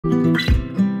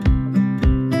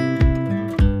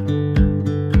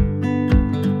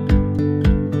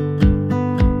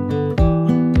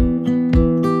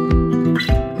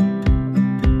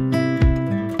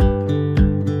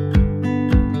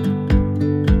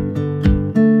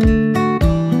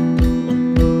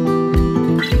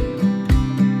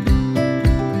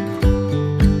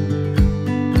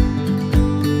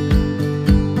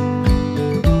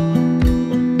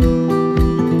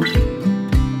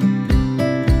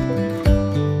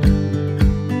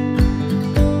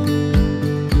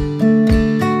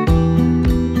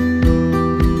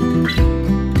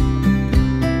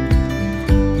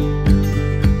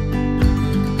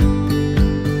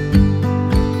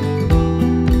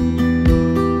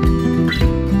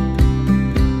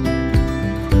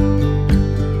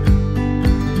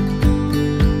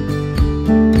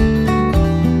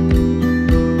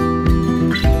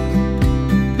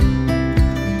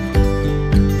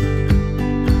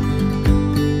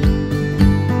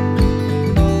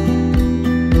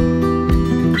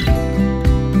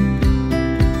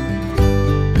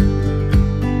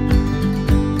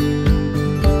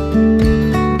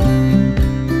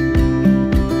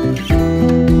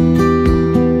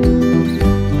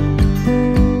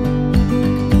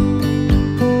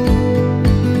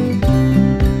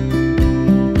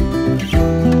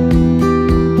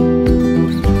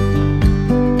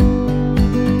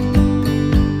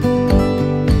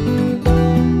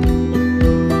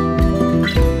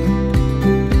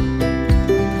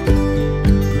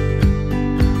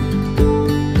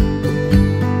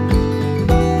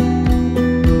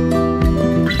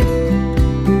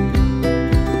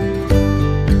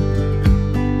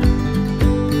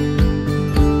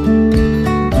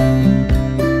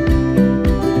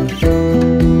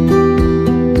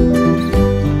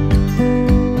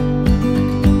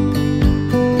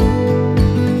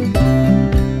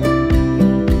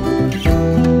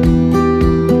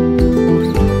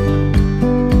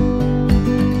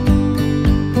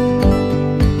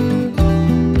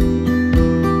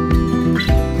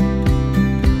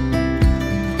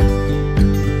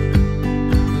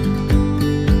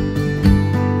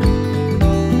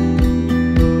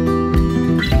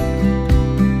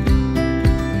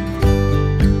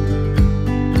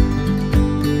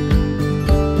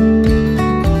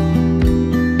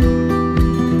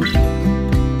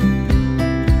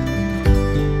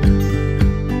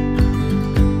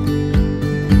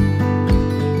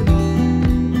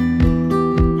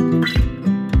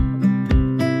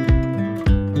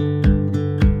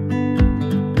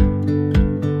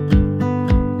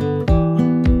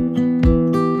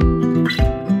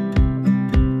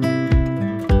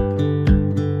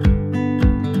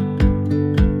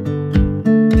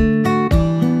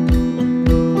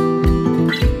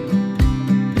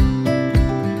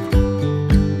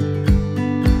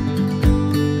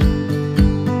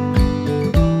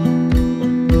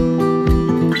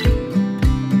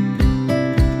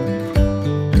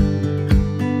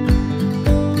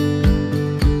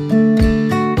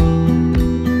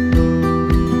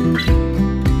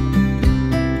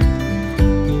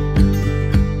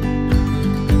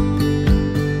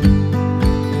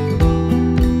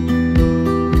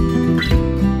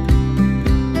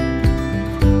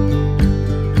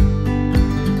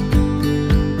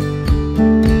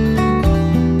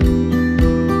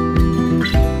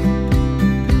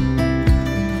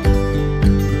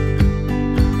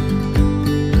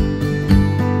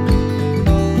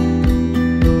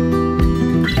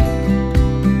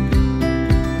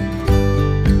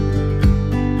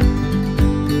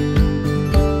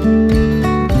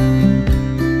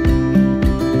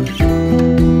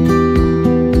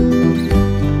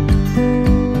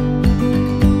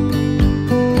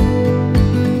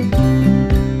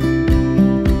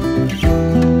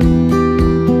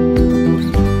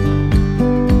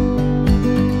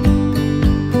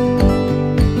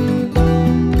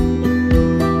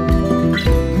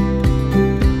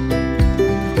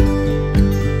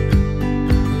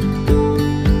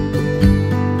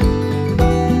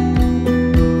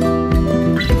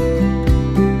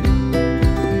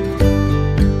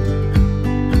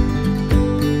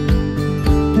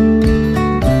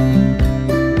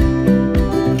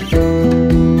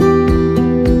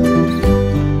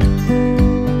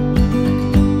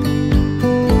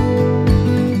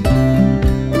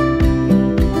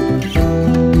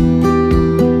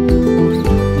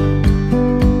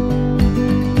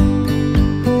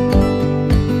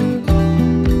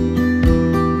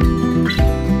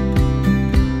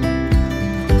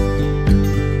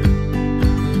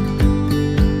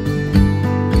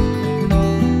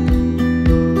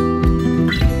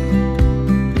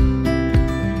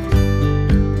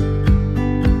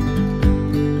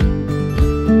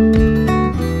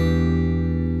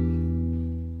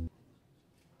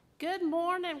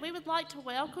to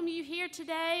welcome you here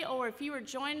today, or if you are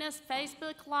joining us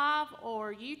Facebook Live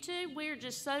or YouTube, we're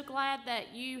just so glad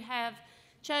that you have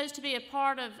chose to be a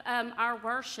part of our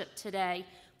worship today.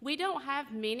 We don't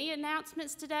have many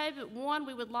announcements today, but one,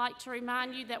 we would like to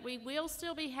remind you that we will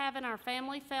still be having our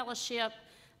family fellowship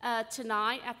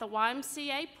tonight at the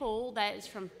YMCA pool. That is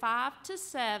from 5 to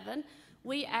 7.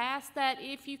 We ask that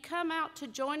if you come out to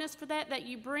join us for that, that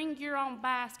you bring your own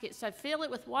basket. So fill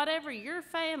it with whatever your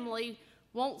family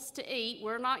wants to eat.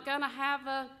 We're not going to have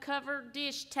a covered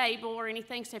dish table or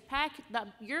anything, so pack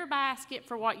your basket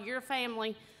for what your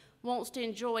family wants to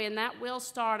enjoy, and that will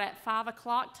start at 5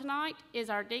 o'clock tonight. Is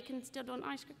our deacon still doing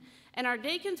ice cream? And our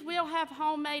deacons will have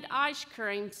homemade ice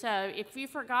cream, so if you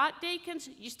forgot, deacons,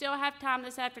 you still have time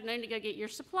this afternoon to go get your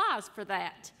supplies for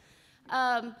that.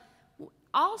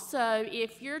 Also,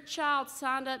 if your child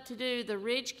signed up to do the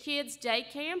Ridge Kids Day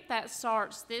Camp, that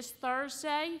starts this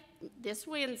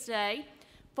Wednesday,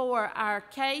 for our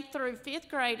K through 5th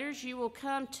graders, you will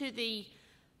come to the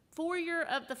foyer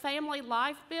of the Family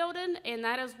Life Building, and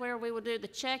that is where we will do the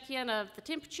check-in of the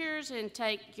temperatures and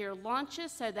take your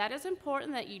lunches. So that is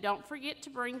important that you don't forget to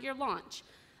bring your lunch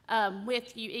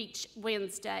with you each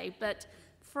Wednesday. But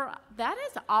that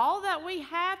is all that we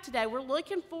have today. We're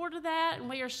looking forward to that, and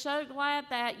we are so glad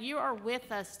that you are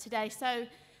with us today. So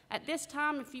at this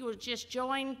time, if you would just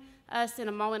join us in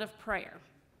a moment of prayer.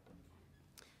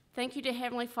 Thank you to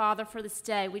Heavenly Father for this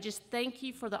day. We just thank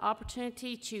you for the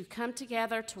opportunity to come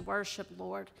together to worship,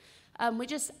 Lord. We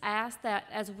just ask that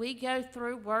as we go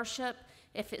through worship,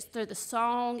 if it's through the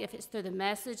song, if it's through the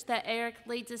message that Eric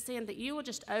leads us in, that you will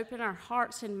just open our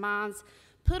hearts and minds,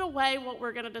 put away what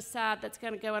we're going to decide that's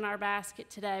going to go in our basket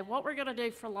today, what we're going to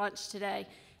do for lunch today,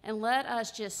 and let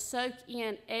us just soak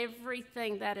in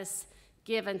everything that is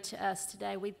given to us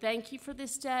today. We thank you for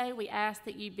this day. We ask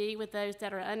that you be with those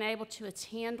that are unable to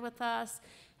attend with us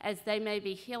as they may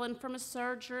be healing from a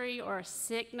surgery or a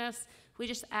sickness. We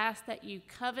just ask that you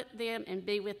covet them and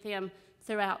be with them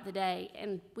throughout the day.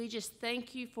 And we just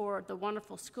thank you for the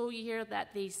wonderful school year that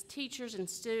these teachers and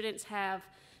students have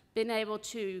been able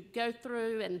to go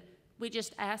through, and we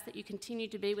just ask that you continue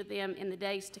to be with them in the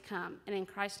days to come. And in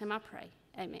Christ's name I pray,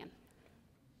 amen.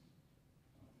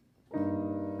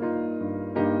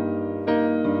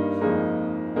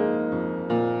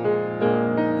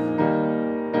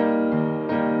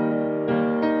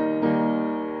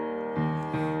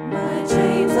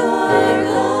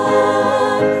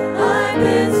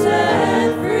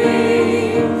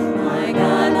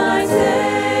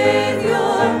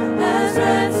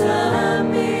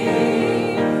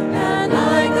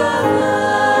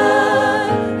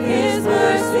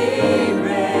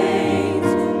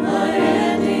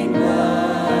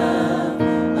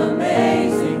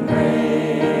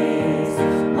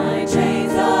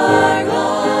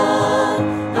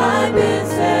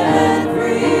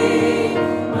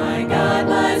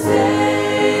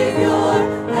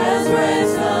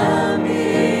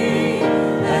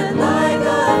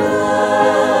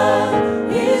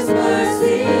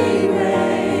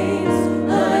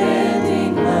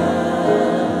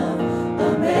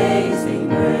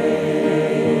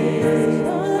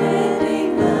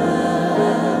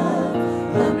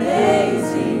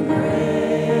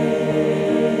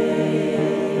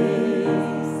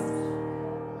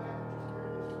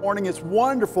 It's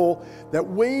wonderful that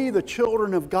we, the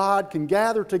children of God, can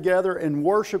gather together and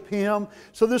worship Him.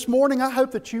 So this morning, I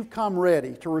hope that you've come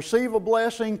ready to receive a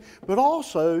blessing, but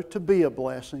also to be a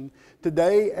blessing.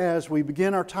 Today, as we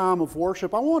begin our time of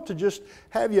worship, I want to just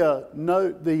have you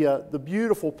note the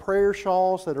beautiful prayer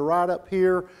shawls that are right up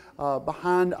here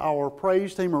behind our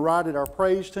praise team, or right at our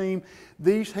praise team.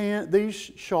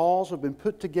 These shawls have been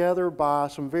put together by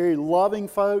some very loving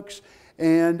folks.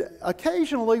 And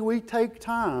occasionally we take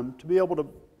time to be able to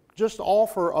just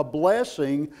offer a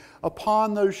blessing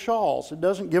upon those shawls. It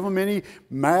doesn't give them any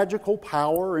magical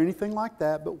power or anything like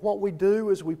that, but what we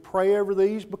do is we pray over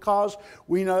these because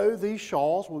we know these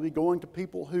shawls will be going to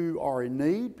people who are in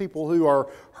need, people who are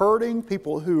hurting,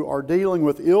 people who are dealing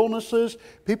with illnesses,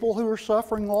 people who are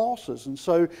suffering losses. And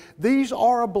so these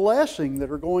are a blessing that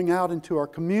are going out into our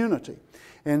community.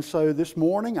 And so this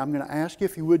morning, I'm going to ask you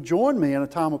if you would join me in a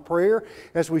time of prayer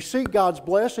as we seek God's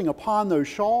blessing upon those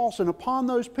shawls and upon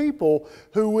those people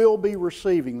who will be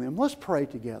receiving them. Let's pray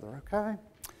together, okay?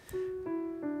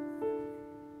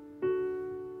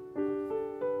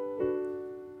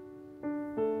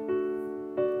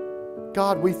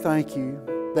 God, we thank you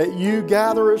that you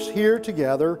gather us here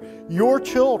together, your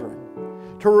children,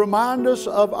 to remind us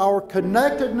of our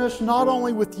connectedness not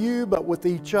only with you but with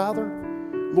each other.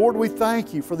 Lord, we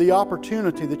thank you for the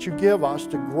opportunity that you give us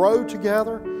to grow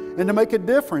together and to make a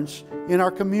difference in our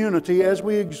community as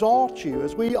we exalt you,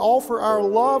 as we offer our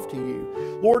love to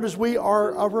you. Lord, as we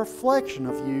are a reflection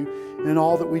of you in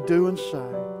all that we do and say.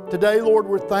 Today, Lord,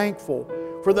 we're thankful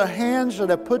for the hands that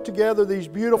have put together these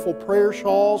beautiful prayer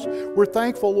shawls. We're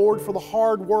thankful, Lord, for the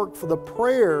hard work, for the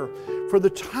prayer, for the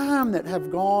time that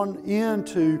have gone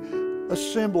into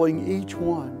assembling each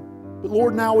one. But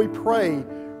Lord, now we pray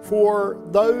for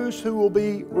those who will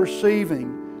be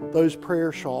receiving those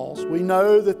prayer shawls. We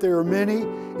know that there are many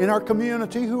in our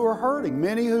community who are hurting,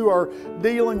 many who are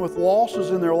dealing with losses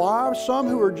in their lives, some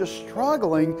who are just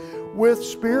struggling with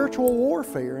spiritual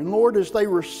warfare. And Lord, as they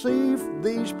receive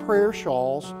these prayer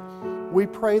shawls, we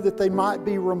pray that they might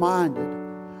be reminded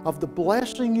of the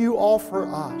blessing you offer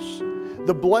us,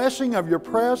 the blessing of your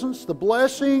presence, the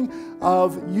blessing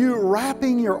of you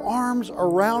wrapping your arms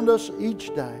around us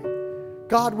each day.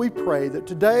 God, we pray that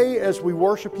today as we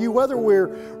worship you, whether we're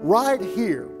right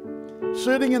here,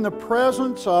 sitting in the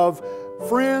presence of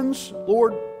friends,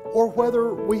 Lord, or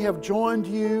whether we have joined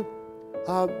you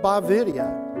by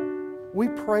video, we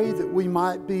pray that we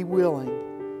might be willing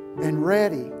and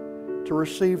ready to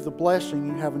receive the blessing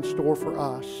you have in store for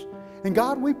us. And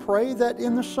God, we pray that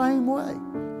in the same way,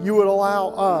 you would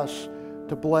allow us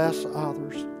to bless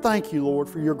others. Thank you, Lord,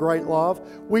 for your great love.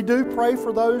 We do pray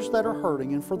for those that are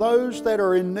hurting and for those that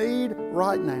are in need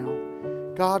right now.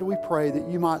 God, we pray that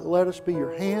you might let us be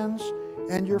your hands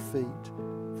and your feet.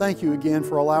 Thank you again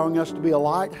for allowing us to be a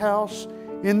lighthouse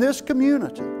in this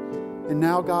community. And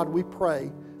now, God, we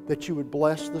pray that you would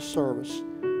bless the service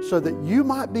so that you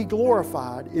might be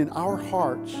glorified in our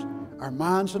hearts, our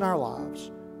minds, and our lives.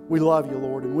 We love you,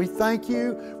 Lord, and we thank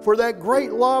you for that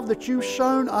great love that you've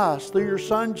shown us through your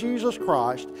Son, Jesus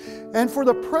Christ, and for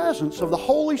the presence of the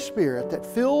Holy Spirit that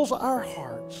fills our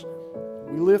hearts.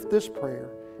 We lift this prayer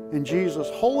in Jesus'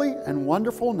 holy and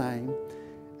wonderful name.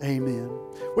 Amen.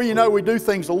 Well, you know, we do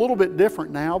things a little bit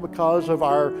different now because of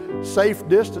our safe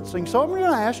distancing. So I'm going to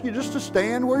ask you just to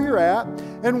stand where you're at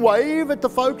and wave at the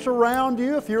folks around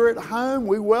you. If you're at home,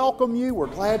 we welcome you. We're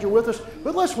glad you're with us.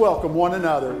 But let's welcome one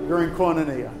another during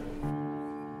Koinonia.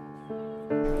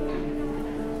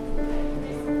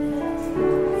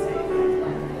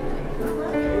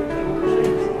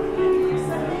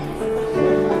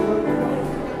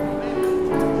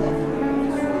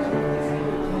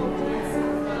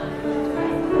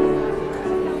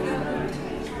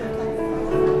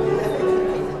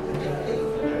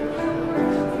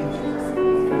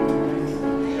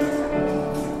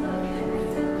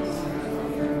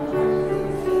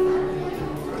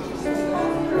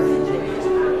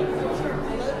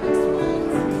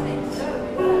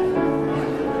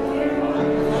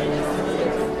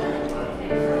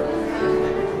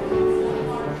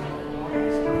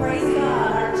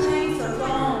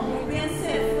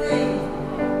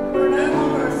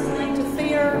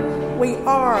 We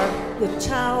are the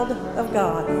child of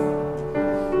God.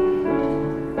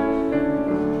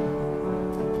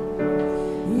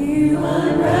 You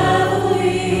unravel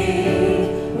me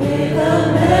with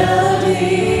a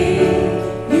melody.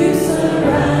 You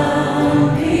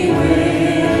surround me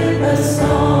with a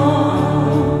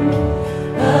song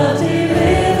of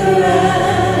deliverance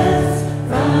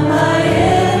from my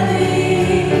enemies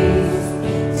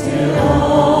till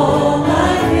all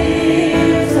my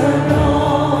fears are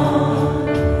gone.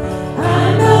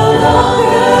 I'm no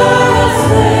longer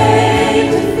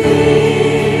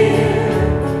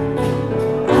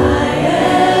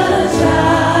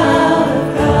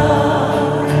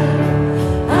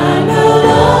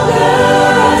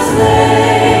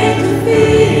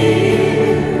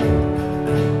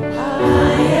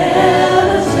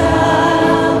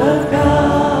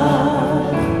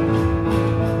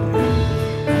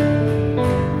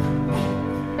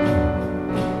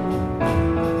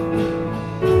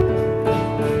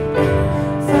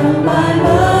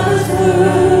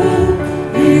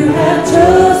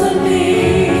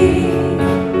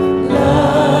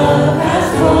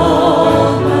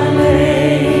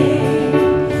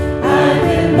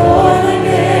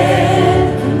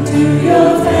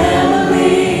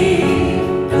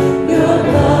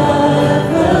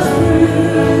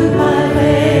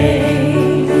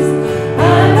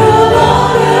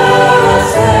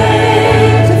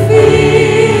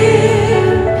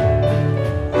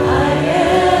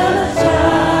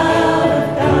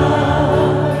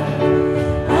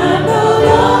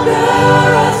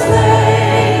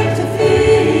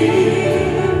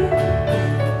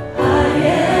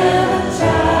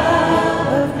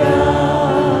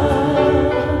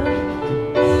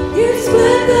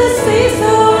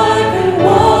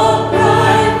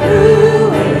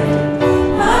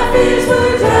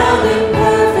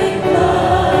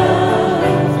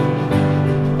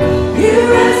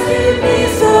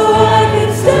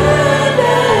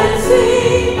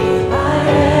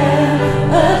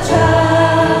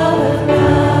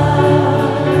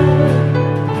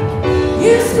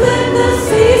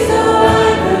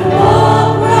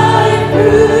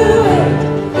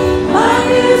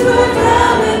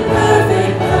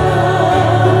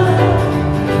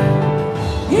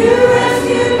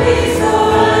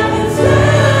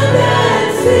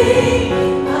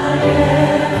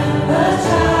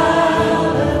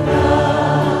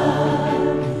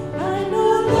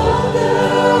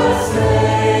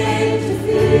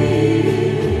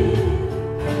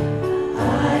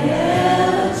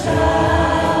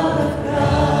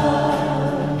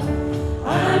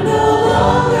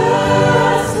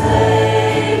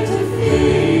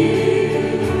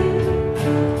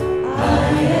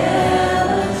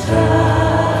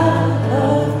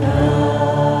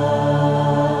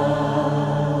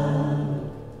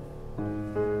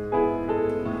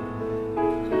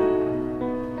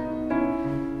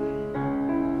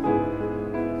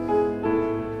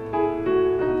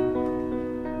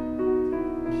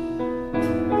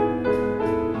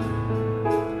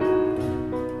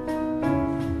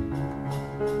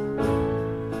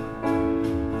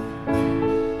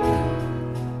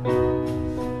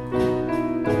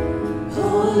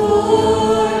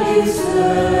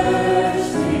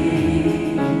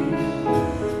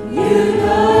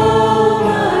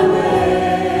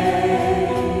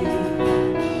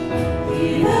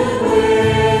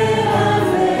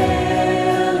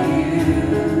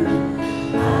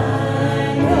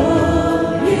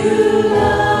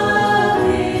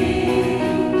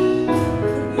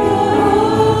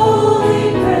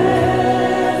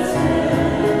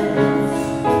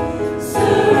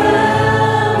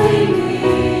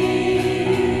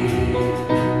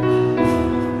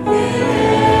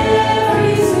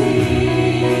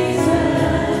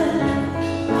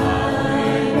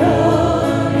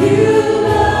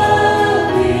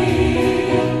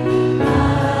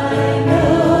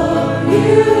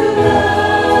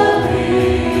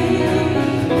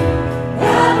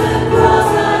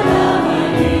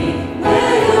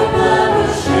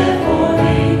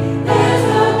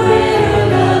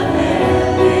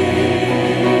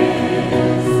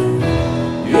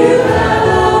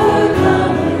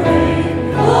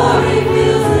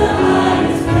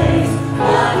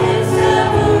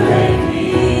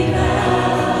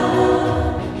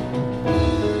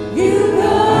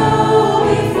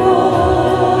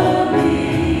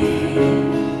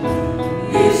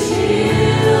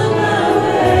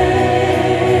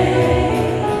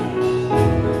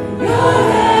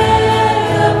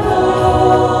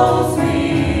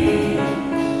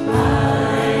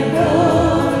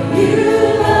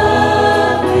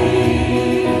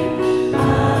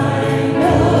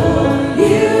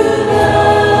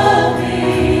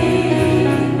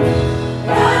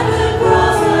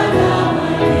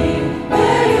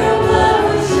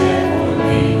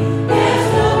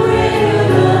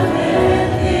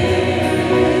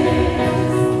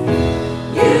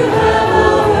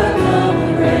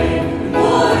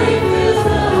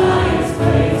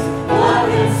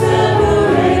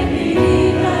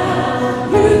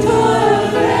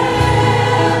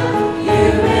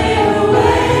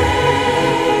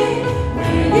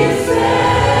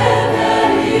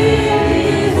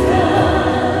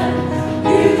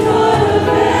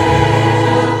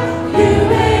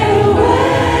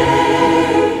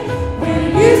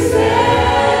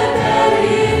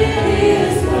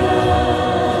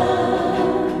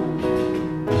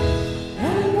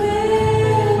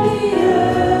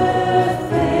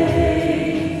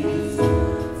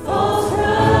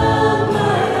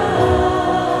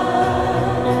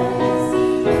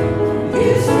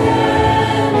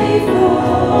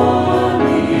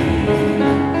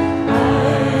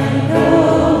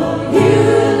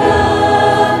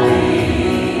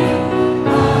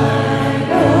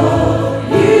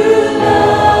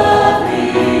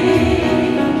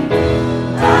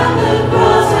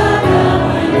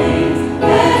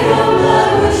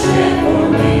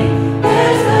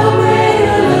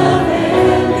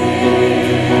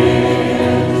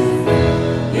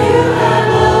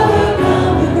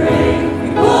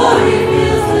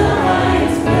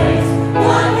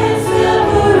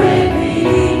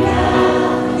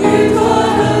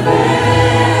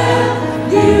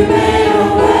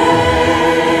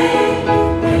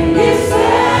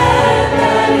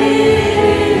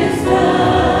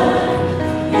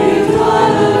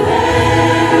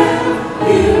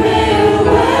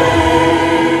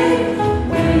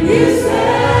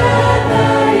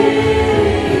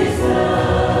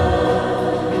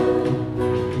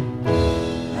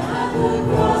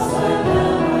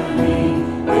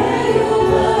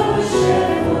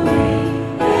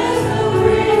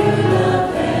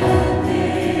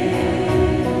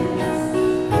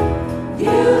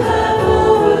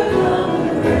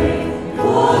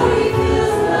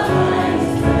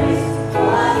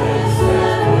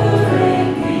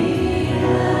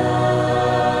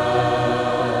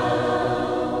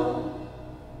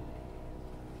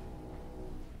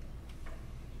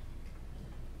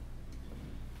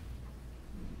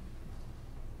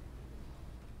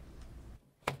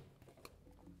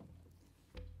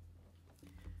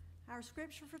Our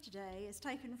scripture for today is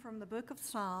taken from the book of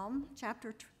Psalm,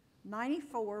 chapter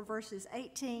 94, verses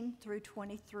 18 through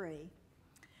 23.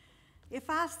 If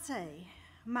I say,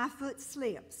 my foot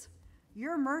slips,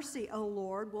 your mercy, O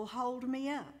Lord, will hold me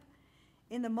up.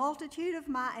 In the multitude of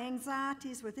my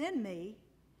anxieties within me,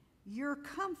 your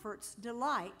comforts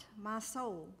delight my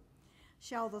soul.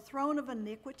 Shall the throne of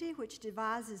iniquity, which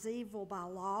devises evil by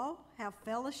law, have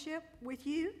fellowship with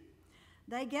you?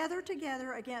 They gather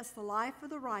together against the life of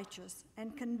the righteous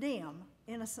and condemn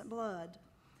innocent blood.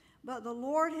 But the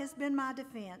Lord has been my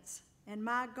defense, and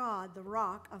my God the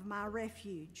rock of my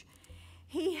refuge.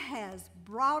 He has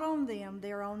brought on them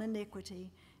their own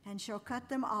iniquity, and shall cut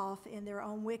them off in their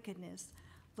own wickedness.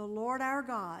 The Lord our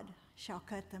God shall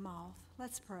cut them off.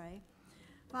 Let's pray.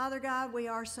 Father God, we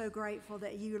are so grateful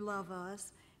that you love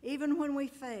us. Even when we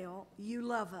fail, you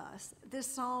love us. This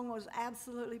song was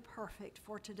absolutely perfect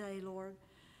for today, Lord,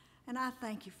 and I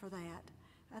thank you for that.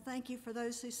 I thank you for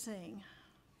those who sing,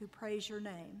 who praise your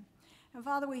name. And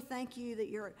Father, we thank you that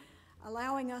you're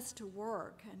allowing us to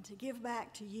work and to give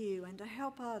back to you and to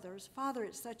help others. Father,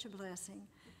 it's such a blessing.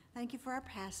 Thank you for our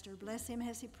pastor. Bless him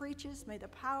as he preaches. May the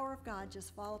power of God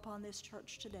just fall upon this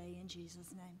church today in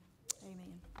Jesus' name.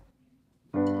 Amen.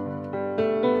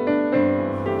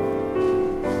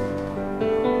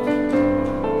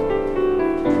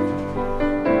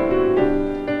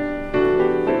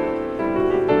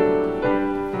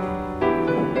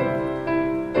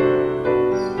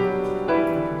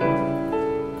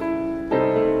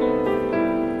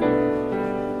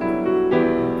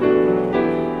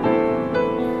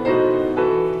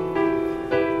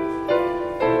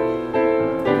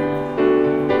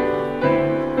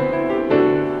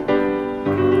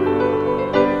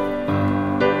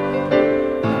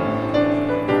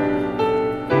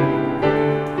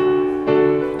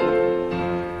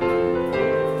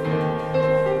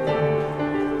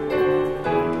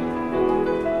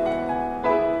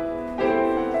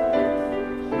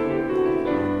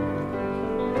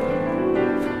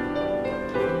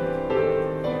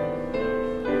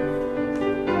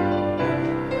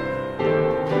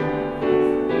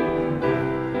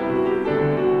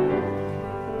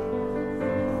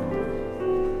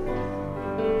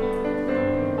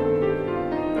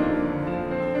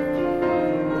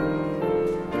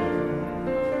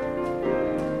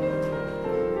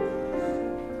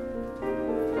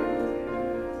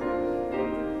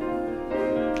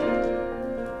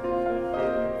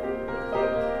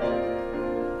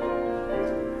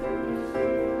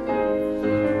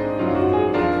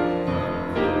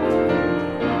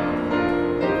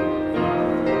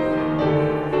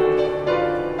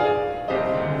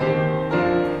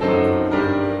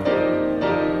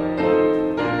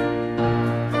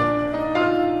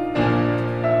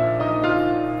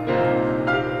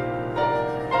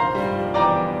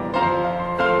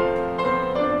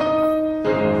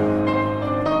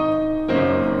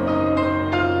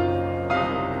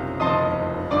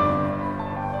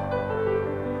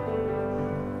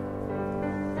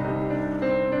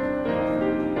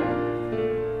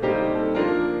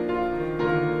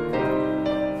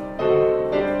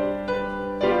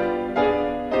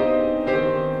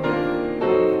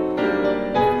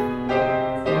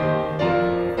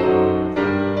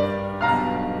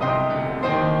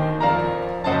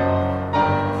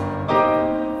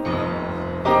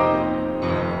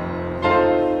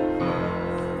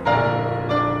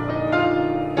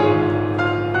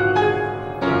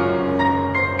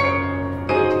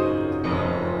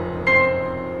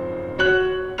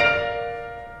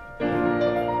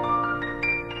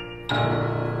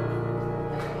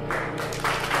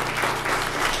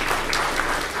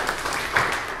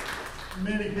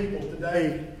 Many people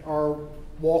today are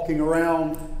walking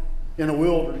around in a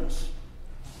wilderness.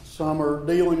 Some are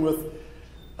dealing with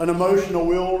an emotional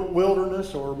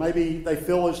wilderness, or maybe they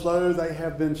feel as though they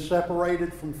have been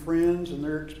separated from friends and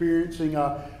they're experiencing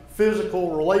a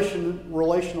physical,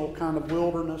 relational kind of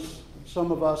wilderness.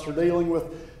 Some of us are dealing with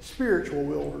spiritual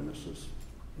wildernesses.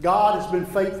 God has been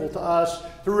faithful to us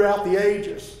throughout the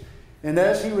ages. And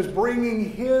as He was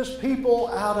bringing His people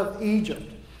out of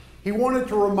Egypt, He wanted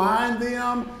to remind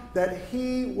them that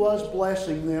He was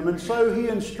blessing them. And so He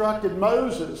instructed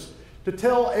Moses to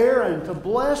tell Aaron to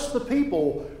bless the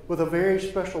people with a very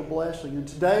special blessing. And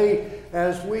today,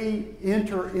 as we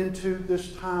enter into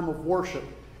this time of worship,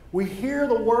 we hear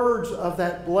the words of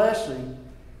that blessing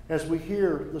as we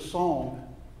hear the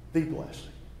song, The Blessing.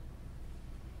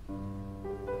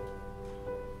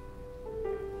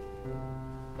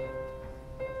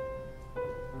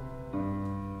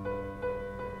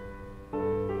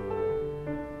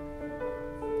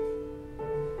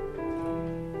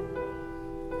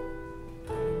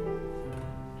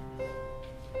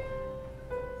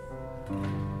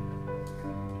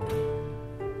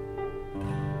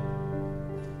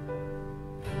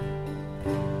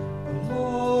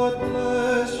 Lord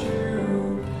bless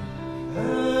you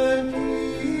and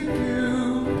keep you.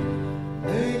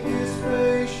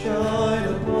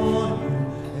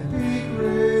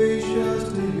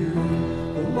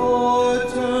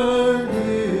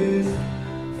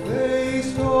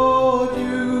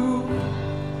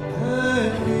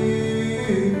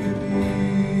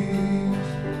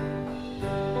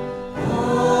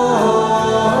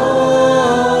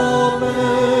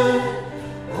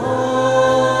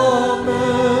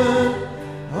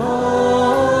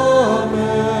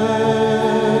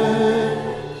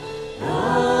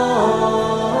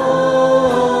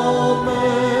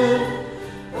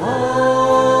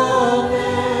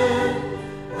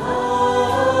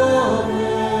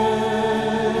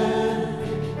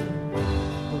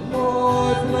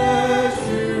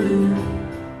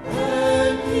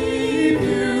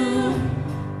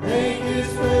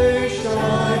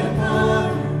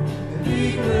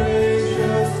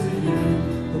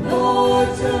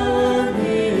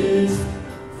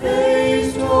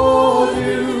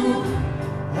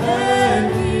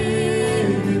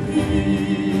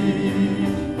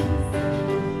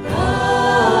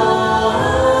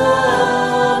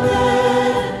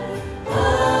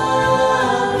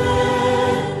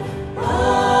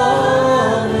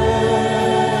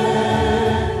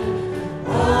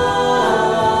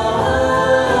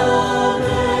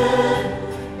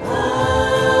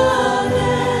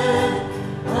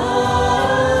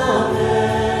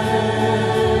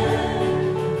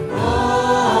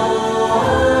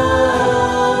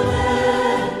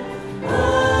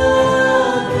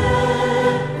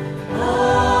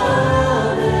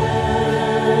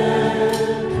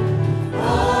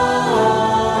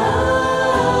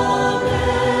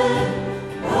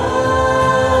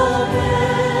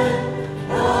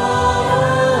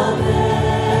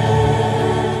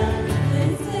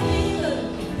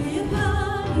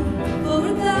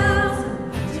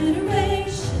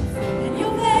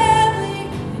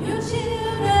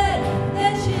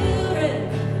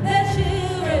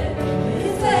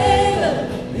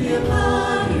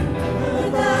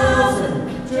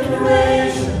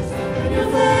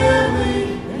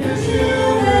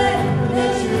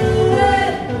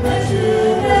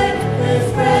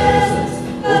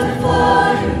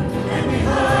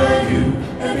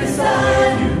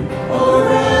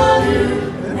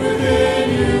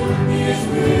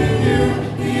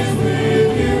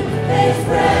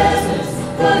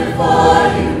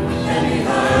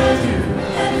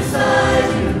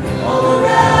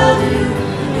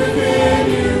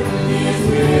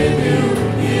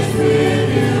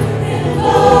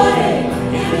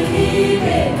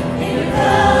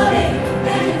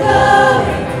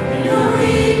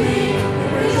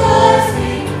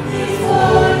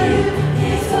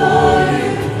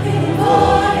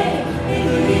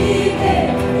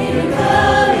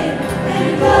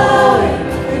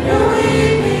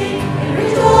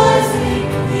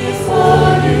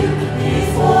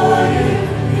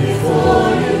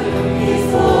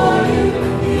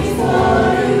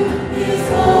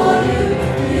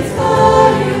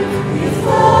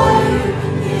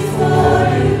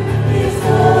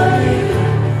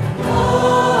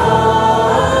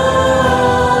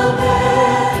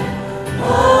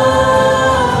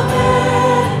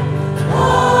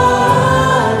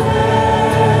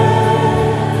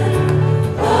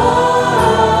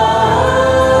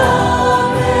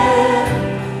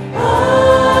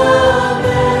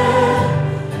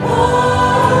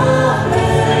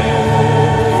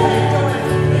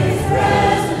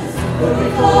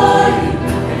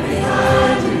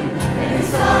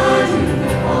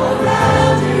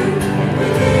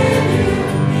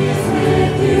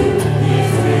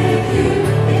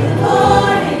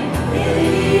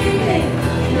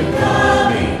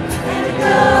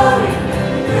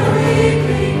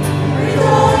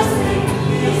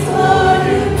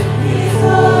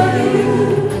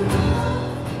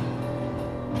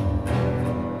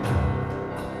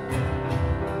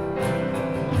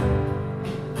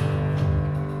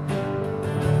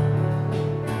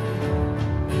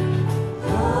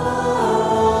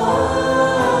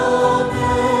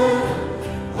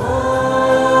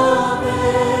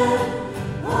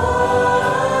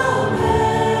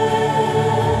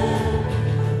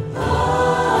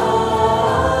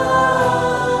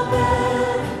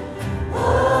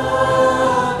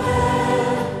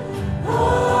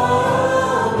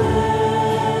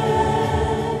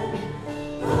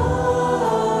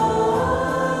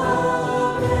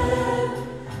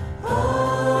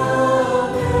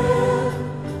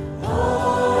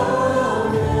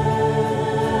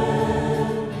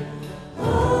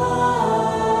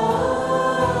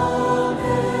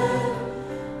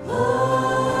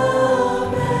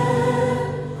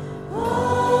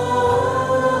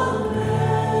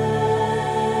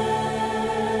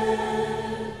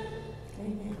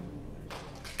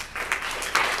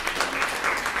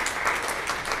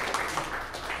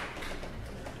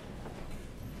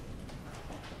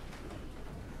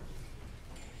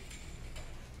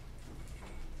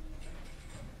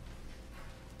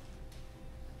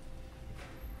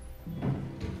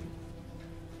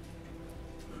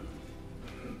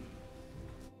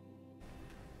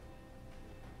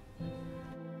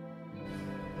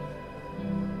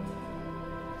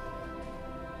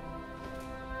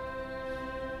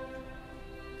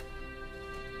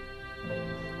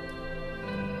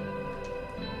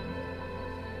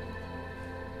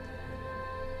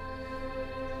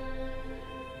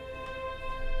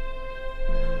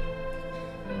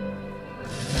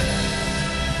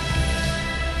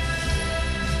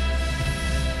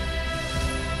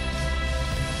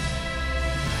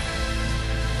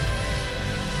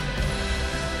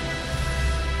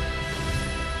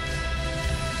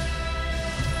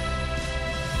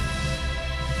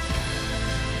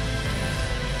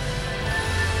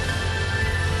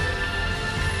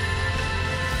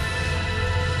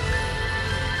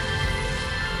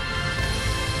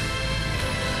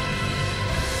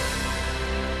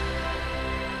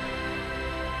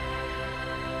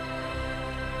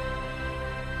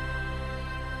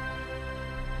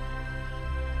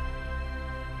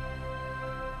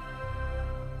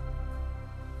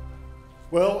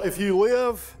 Well, if you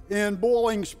live in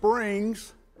Boiling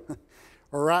Springs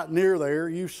or right near there,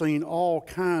 you've seen all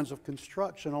kinds of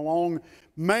construction along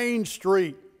Main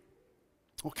Street.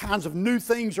 All kinds of new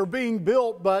things are being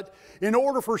built, but in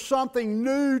order for something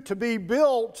new to be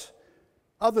built,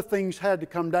 other things had to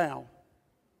come down.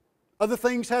 Other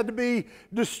things had to be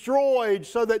destroyed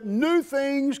so that new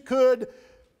things could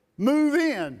move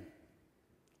in.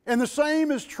 And the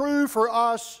same is true for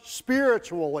us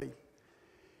spiritually.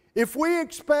 If we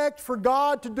expect for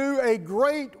God to do a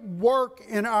great work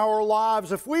in our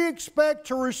lives, if we expect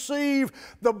to receive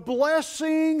the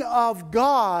blessing of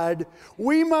God,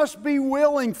 we must be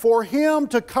willing for Him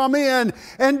to come in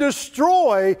and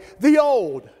destroy the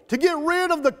old, to get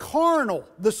rid of the carnal,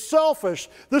 the selfish,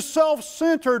 the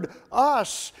self-centered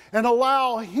us, and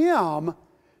allow Him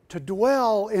to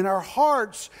dwell in our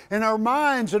hearts, in our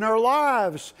minds, in our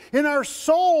lives, in our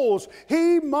souls.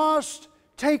 He must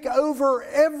take over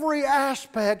every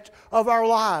aspect of our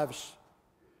lives.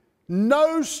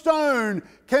 No stone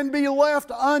can be left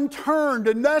unturned,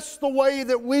 and that's the way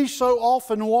that we so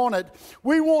often want it.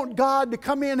 We want God to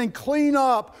come in and clean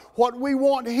up what we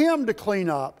want Him to clean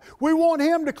up. We want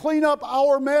Him to clean up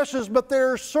our messes, but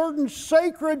there are certain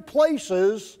sacred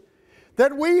places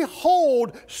that we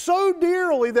hold so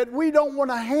dearly that we don't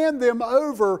want to hand them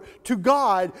over to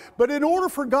God. But in order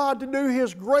for God to do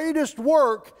His greatest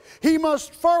work, He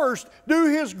must first do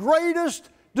His greatest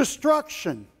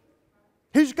destruction.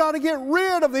 He's got to get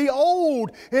rid of the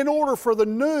old in order for the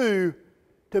new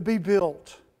to be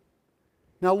built.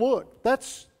 Now look,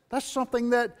 that's something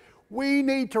that we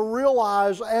need to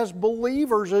realize as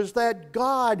believers, is that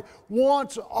God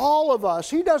wants all of us.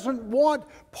 He doesn't want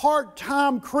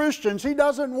part-time Christians. He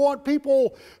doesn't want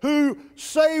people who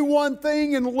say one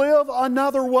thing and live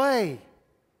another way.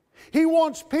 He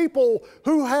wants people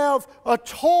who have a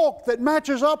talk that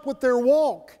matches up with their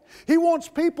walk. He wants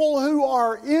people who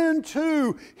are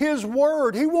into His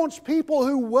Word. He wants people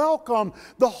who welcome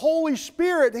the Holy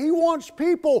Spirit. He wants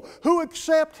people who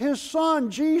accept His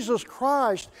Son, Jesus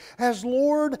Christ, as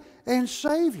Lord and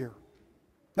Savior.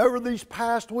 Over these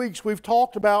past weeks, we've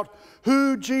talked about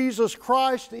who Jesus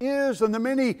Christ is and the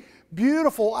many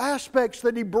beautiful aspects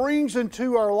that He brings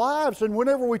into our lives. And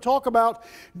whenever we talk about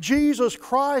Jesus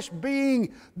Christ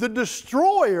being the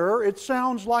destroyer, it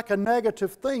sounds like a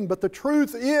negative thing. But the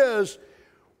truth is,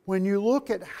 when you look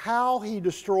at how He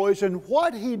destroys and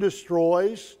what He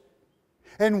destroys,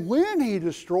 and when He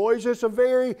destroys, it's a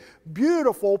very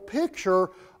beautiful picture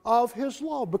of His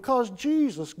love. Because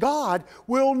Jesus, God,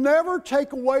 will never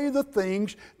take away the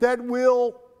things that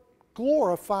will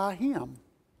glorify Him.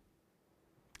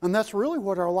 And that's really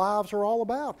what our lives are all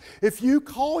about. If you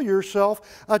call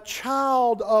yourself a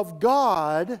child of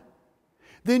God,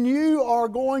 then you are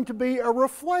going to be a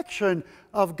reflection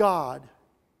of God.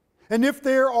 And if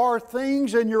there are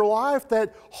things in your life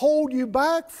that hold you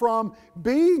back from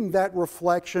being that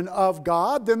reflection of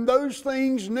God, then those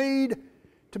things need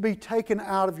to be taken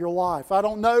out of your life. I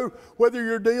don't know whether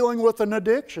you're dealing with an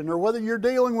addiction or whether you're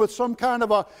dealing with some kind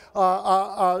of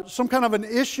an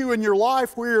issue in your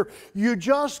life where you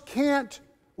just can't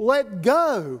let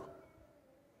go.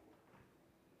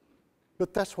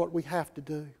 But that's what we have to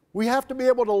do. We have to be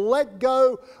able to let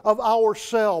go of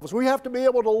ourselves. We have to be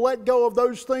able to let go of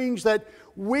those things that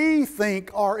we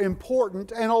think are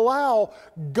important and allow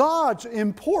God's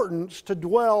importance to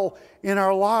dwell in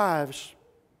our lives.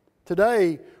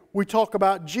 Today, we talk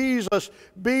about Jesus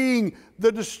being the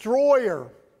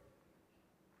destroyer.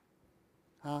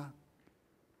 I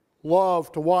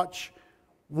love to watch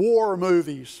war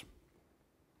movies.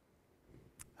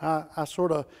 I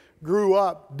sort of grew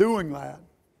up doing that.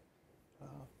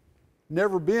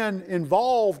 Never been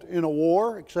involved in a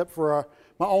war except for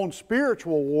my own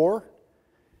spiritual war.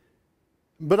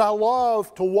 But I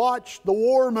love to watch the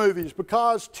war movies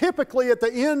because typically at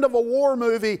the end of a war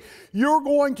movie, you're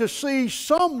going to see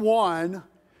someone,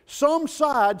 some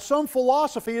side, some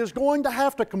philosophy is going to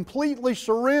have to completely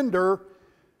surrender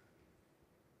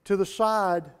to the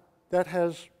side that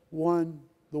has won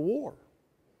the war.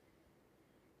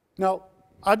 Now,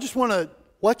 I just want to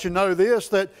let you know this,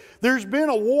 that there's been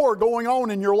a war going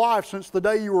on in your life since the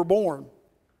day you were born.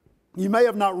 You may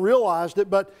have not realized it,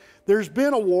 but there's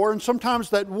been a war, and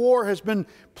sometimes that war has been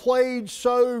played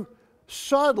so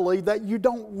subtly that you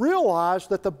don't realize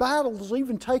that the battle is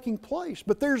even taking place.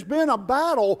 But there's been a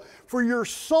battle for your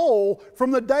soul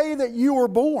from the day that you were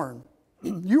born.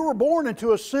 You were born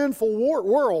into a sinful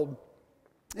world,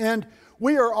 and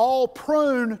we are all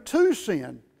prone to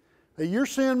sin. Your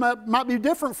sin might be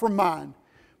different from mine,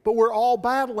 but we're all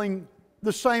battling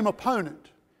the same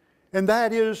opponent, and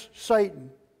that is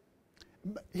Satan.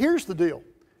 Here's the deal.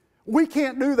 We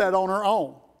can't do that on our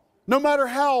own. No matter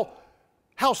how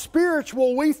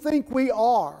spiritual we think we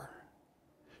are,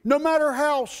 no matter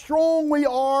how strong we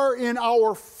are in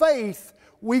our faith,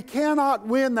 we cannot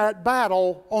win that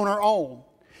battle on our own.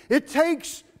 It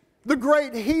takes the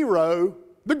great hero,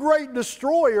 the great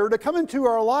destroyer, to come into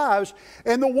our lives,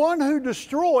 and the one who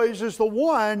destroys is the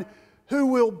one who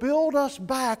will build us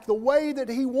back the way that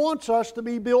He wants us to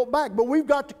be built back. But we've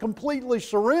got to completely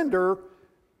surrender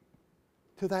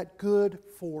to that good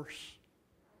force.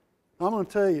 I'm going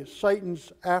to tell you,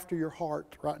 Satan's after your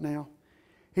heart right now.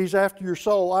 He's after your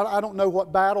soul. I don't know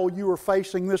what battle you are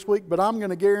facing this week, but I'm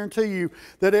going to guarantee you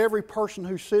that every person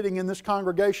who's sitting in this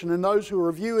congregation and those who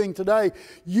are viewing today,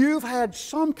 you've had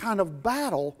some kind of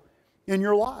battle in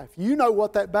your life. You know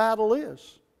what that battle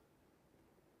is.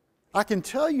 I can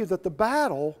tell you that the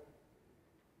battle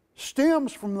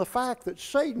stems from the fact that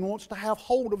Satan wants to have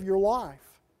hold of your life.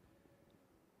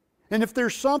 And if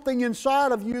there's something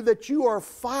inside of you that you are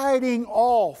fighting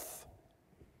off,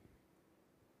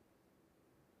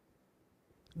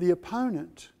 the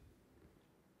opponent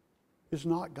is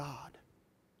not God.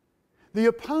 The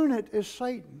opponent is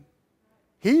Satan.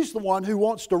 He's the one who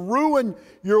wants to ruin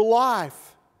your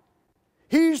life.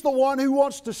 He's the one who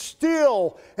wants to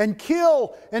steal and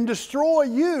kill and destroy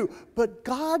you. But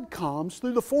God comes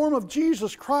through the form of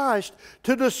Jesus Christ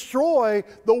to destroy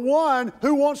the one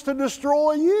who wants to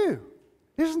destroy you.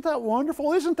 Isn't that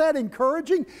wonderful? Isn't that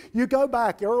encouraging? You go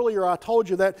back earlier, I told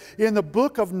you that in the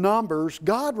book of Numbers,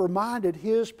 God reminded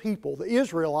His people, the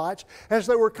Israelites, as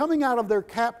they were coming out of their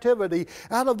captivity,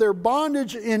 out of their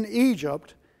bondage in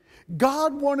Egypt,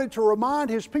 God wanted to remind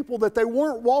His people that they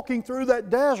weren't walking through that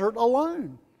desert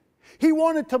alone. He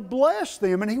wanted to bless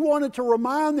them, and He wanted to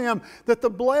remind them that the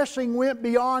blessing went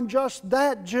beyond just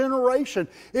that generation.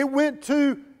 It went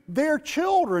to their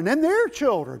children and their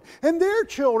children and their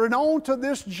children on to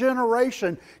this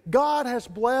generation. God has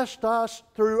blessed us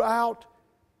throughout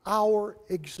our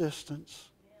existence.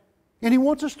 And He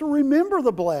wants us to remember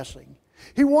the blessing.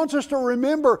 He wants us to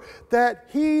remember that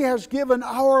He has given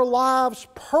our lives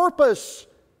purpose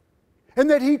and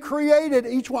that He created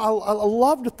each one. I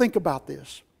love to think about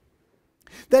this.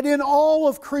 That in all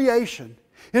of creation,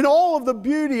 in all of the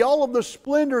beauty, all of the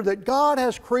splendor that God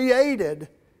has created,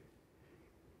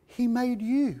 He made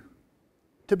you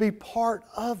to be part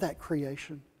of that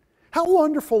creation. How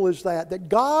wonderful is that? That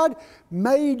God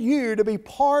made you to be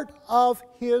part of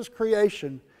His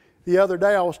creation. The other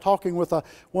day I was talking with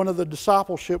one of the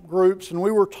discipleship groups, and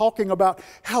we were talking about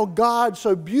how God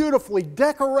so beautifully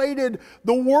decorated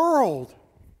the world.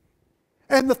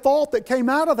 And the thought that came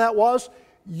out of that was,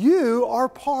 you are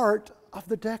part of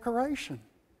the decoration.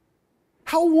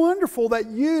 How wonderful that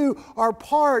you are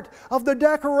part of the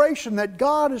decoration, that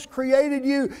God has created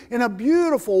you in a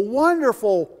beautiful,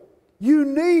 wonderful,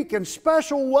 unique, and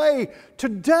special way to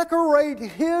decorate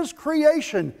His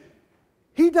creation.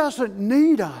 He doesn't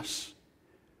need us,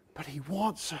 but He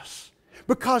wants us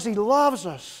because He loves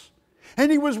us.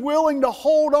 And He was willing to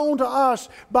hold on to us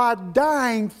by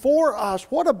dying for us.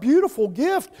 What a beautiful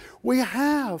gift we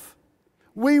have.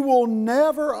 We will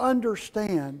never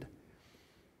understand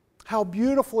how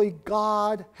beautifully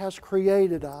God has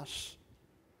created us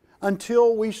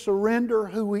until we surrender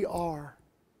who we are.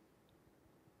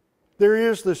 There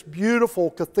is this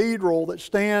beautiful cathedral that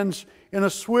stands in a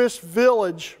Swiss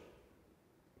village.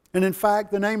 And in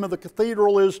fact, the name of the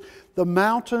cathedral is the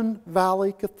Mountain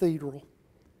Valley Cathedral.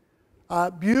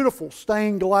 Beautiful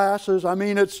stained glasses. I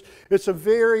mean, it's a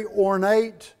very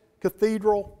ornate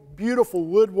cathedral, beautiful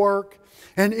woodwork.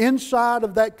 And inside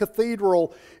of that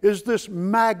cathedral is this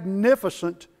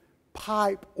magnificent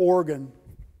pipe organ.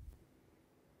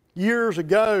 Years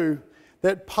ago,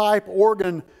 that pipe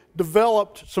organ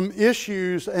developed some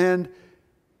issues and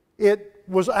it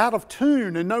was out of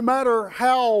tune. And no matter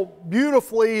how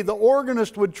beautifully the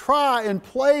organist would try and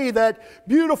play that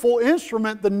beautiful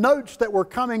instrument, the notes that were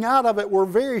coming out of it were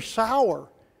very sour.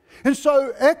 And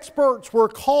so experts were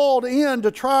called in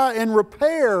to try and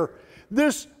repair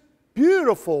this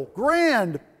beautiful,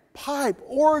 grand pipe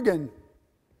organ.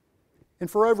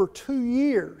 And for over 2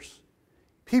 years,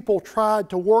 people tried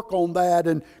to work on that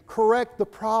and correct the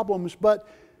problems, but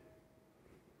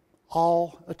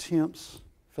all attempts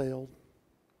failed.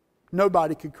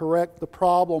 Nobody could correct the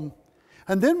problem.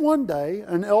 And then one day,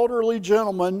 an elderly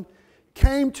gentleman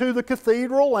came to the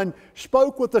cathedral and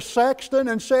spoke with the sexton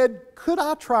and said, "Could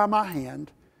I try my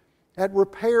hand at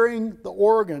repairing the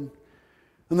organ?"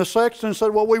 And the sexton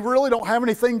said, "Well, we really don't have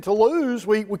anything to lose.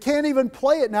 We can't even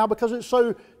play it now because it's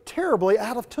so terribly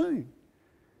out of tune."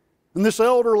 And this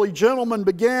elderly gentleman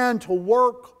began to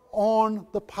work on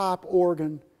the pipe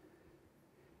organ.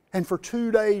 And for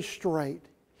 2 days straight,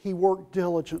 he worked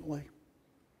diligently.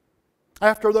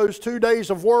 After those 2 days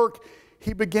of work,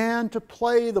 he began to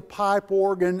play the pipe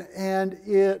organ, and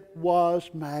it was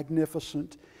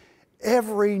magnificent.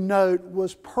 Every note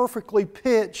was perfectly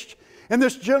pitched. And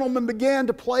this gentleman began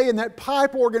to play, and that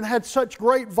pipe organ had such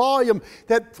great volume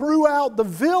that throughout the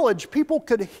village people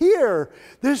could hear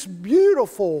this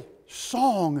beautiful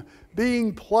song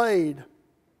being played.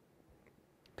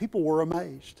 People were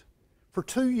amazed. For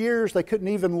 2 years they couldn't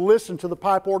even listen to the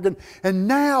pipe organ, and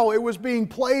now it was being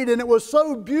played, and it was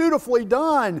so beautifully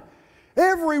done.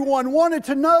 Everyone wanted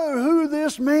to know who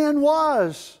this man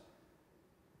was.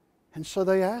 And so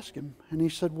they asked him, and he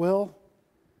said, well,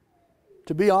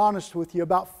 to be honest with you,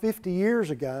 about 50 years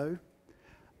ago,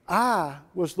 I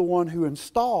was the one who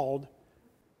installed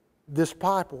this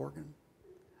pipe organ.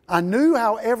 I knew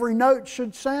how every note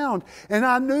should sound, and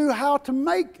I knew how to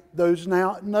make those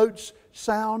notes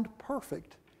sound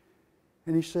perfect.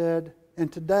 And he said,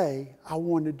 and today I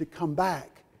wanted to come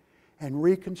back and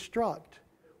reconstruct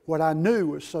what I knew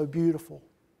was so beautiful.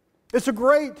 It's a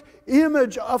great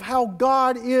image of how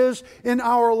God is in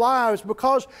our lives,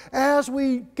 because as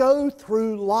we go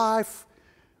through life,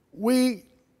 we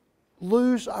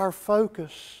lose our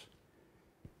focus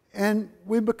and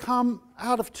we become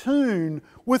out of tune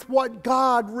with what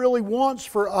God really wants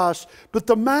for us. But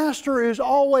the Master is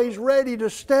always ready to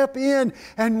step in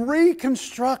and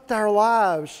reconstruct our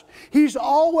lives. He's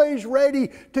always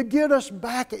ready to get us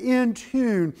back in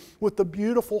tune with the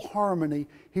beautiful harmony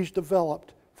He's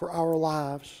developed for our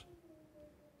lives.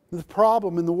 The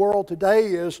problem in the world today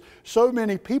is so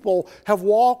many people have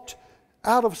walked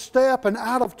out of step and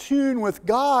out of tune with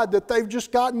God that they've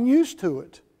just gotten used to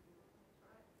it.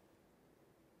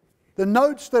 The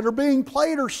notes that are being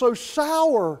played are so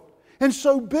sour and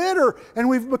so bitter, and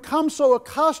we've become so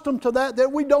accustomed to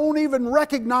that we don't even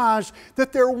recognize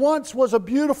that there once was a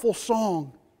beautiful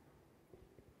song.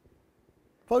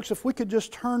 Folks, if we could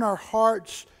just turn our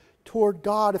hearts toward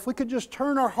God, if we could just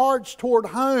turn our hearts toward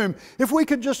home, if we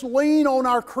could just lean on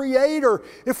our Creator,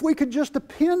 if we could just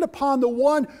depend upon the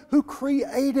one who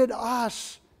created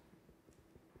us,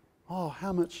 oh,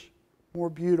 how much more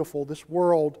beautiful this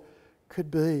world could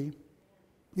be.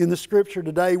 In the Scripture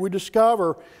today, we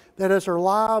discover that as our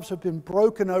lives have been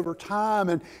broken over time,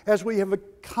 and as we have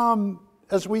become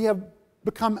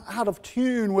out of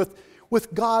tune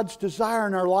with God's desire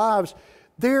in our lives,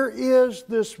 there is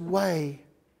this way.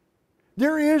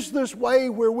 There is this way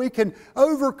where we can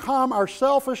overcome our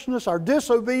selfishness, our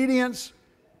disobedience.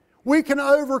 We can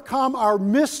overcome our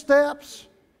missteps.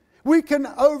 We can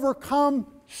overcome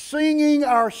singing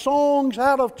our songs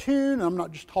out of tune. I'm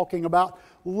not just talking about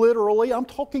literally, I'm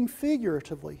talking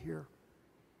figuratively here.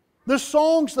 The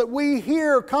songs that we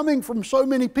hear coming from so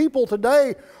many people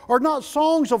today are not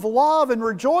songs of love and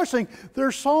rejoicing.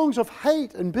 They're songs of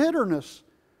hate and bitterness.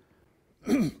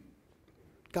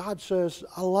 God says,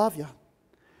 I love you.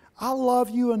 I love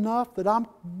you enough that I'm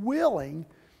willing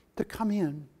to come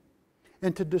in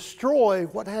and to destroy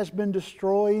what has been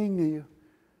destroying you.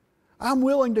 I'm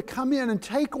willing to come in and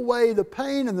take away the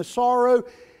pain and the sorrow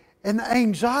and the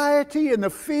anxiety and the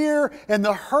fear and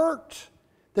the hurt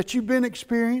that you've been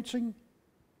experiencing.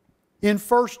 In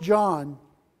 1 John,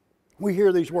 we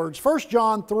hear these words. 1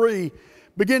 John 3,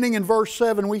 beginning in verse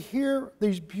 7, we hear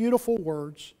these beautiful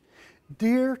words.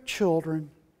 Dear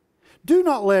children, do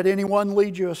not let anyone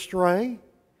lead you astray.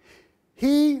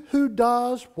 He who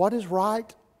does what is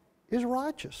right is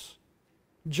righteous,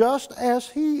 just as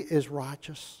He is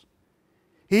righteous.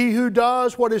 He who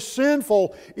does what is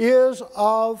sinful is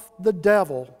of the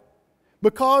devil,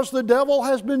 because the devil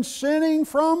has been sinning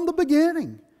from the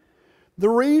beginning. The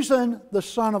reason the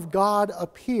Son of God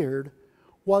appeared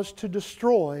was to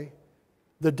destroy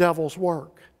the devil's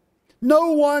work.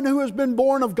 No one who has been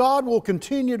born of God will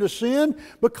continue to sin,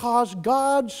 because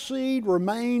God's seed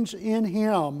remains in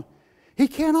him. He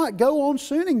cannot go on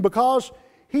sinning because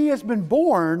he has been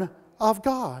born of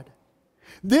God.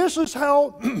 This is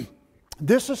how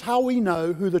we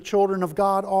know who the children of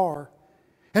God are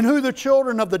and who the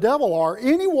children of the devil are.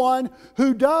 Anyone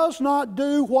who does not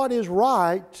do what is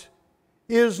right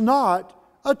is not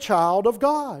a child of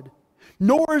God,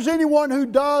 nor is anyone who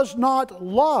does not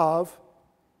love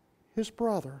his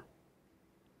brother.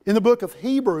 In the book of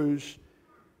Hebrews,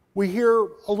 we hear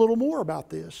a little more about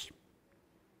this.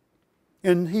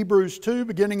 In Hebrews 2,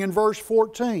 beginning in verse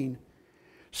 14,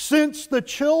 since the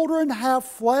children have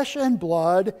flesh and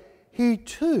blood, He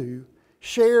too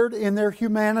shared in their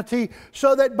humanity,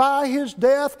 so that by His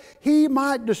death He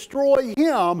might destroy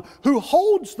him who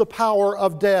holds the power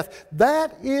of death,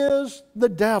 that is the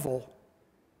devil,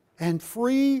 and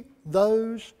free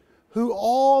those who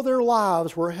all their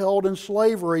lives were held in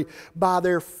slavery by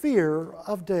their fear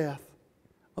of death.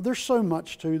 There's so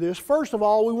much to this. First of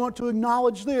all, we want to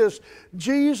acknowledge this.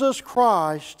 Jesus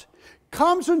Christ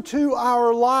comes into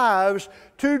our lives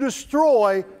to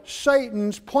destroy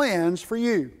Satan's plans for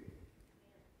you.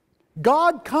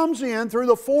 God comes in through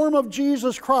the form of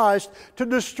Jesus Christ to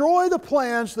destroy the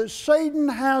plans that Satan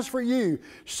has for you.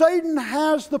 Satan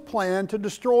has the plan to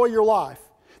destroy your life.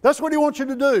 That's what he wants you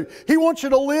to do. He wants you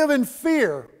to live in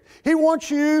fear. He wants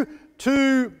you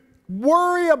to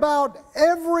worry about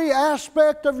every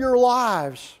aspect of your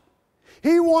lives.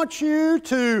 He wants you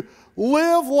to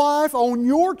live life on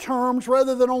your terms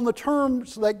rather than on the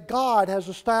terms that God has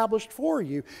established for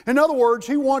you. In other words,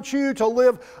 He wants you to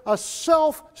live a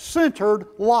self-centered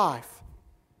life.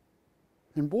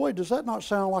 And boy, does that not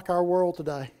sound like our world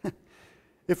today.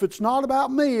 If it's not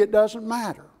about me, it doesn't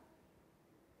matter.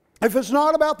 If it's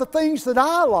not about the things that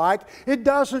I like, it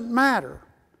doesn't matter.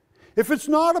 If it's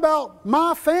not about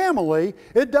my family,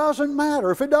 it doesn't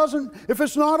matter. If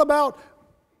it's not about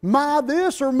my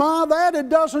this or my that, it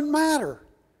doesn't matter.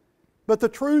 But the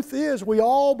truth is, we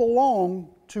all belong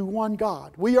to one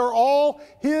God. We are all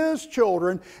His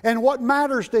children, and what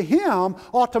matters to Him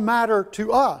ought to matter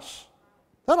to us.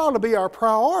 That ought to be our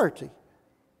priority.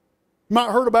 You might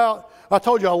have heard about, I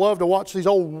told you I love to watch these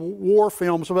old war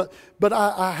films, but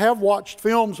I have watched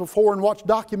films before and watched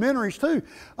documentaries too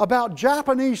about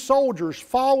Japanese soldiers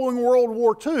following World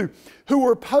War II who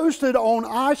were posted on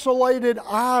isolated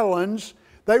islands.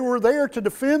 They were there to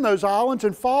defend those islands,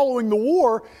 and following the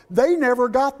war, they never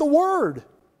got the word.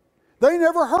 They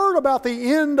never heard about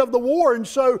the end of the war. And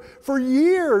so for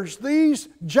years, these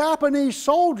Japanese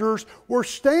soldiers were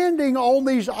standing on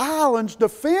these islands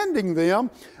defending them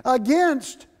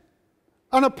against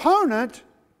an opponent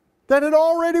that had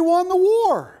already won the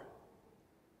war.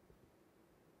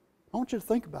 I want you to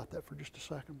think about that for just a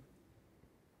second.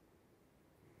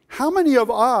 How many of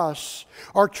us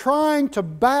are trying to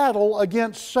battle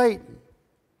against Satan?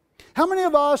 How many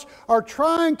of us are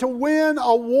trying to win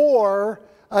a war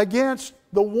against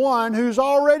the one who's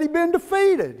already been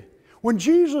defeated? When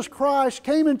Jesus Christ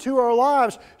came into our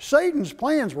lives, Satan's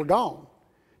plans were gone.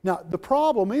 Now, the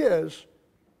problem is,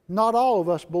 not all of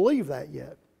us believe that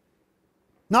yet.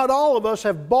 Not all of us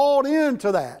have bought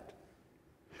into that.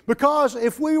 Because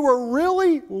if we were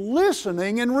really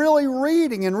listening and really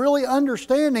reading and really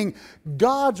understanding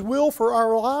God's will for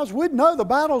our lives, we'd know the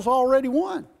battle's already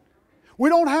won. We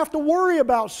don't have to worry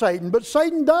about Satan, but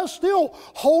Satan does still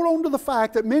hold on to the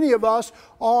fact that many of us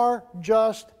are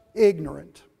just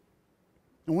ignorant.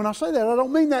 And when I say that, I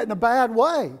don't mean that in a bad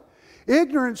way.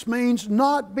 Ignorance means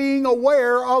not being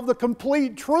aware of the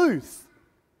complete truth.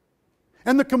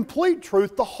 And the complete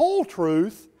truth, the whole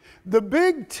truth, the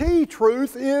big T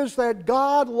truth is that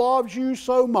God loves you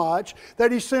so much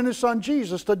that He sent His Son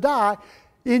Jesus to die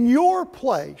in your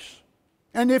place.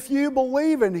 And if you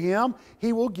believe in Him,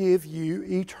 He will give you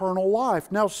eternal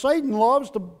life. Now, Satan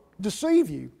loves to deceive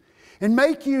you and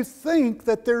make you think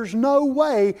that there's no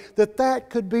way that that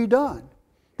could be done.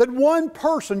 That one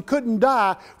person couldn't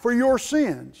die for your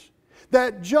sins.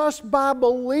 That just by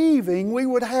believing we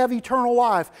would have eternal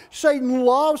life. Satan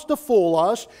loves to fool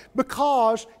us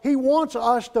because he wants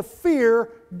us to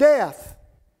fear death.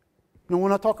 Now,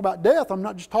 when I talk about death, I'm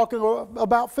not just talking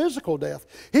about physical death.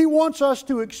 He wants us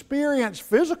to experience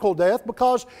physical death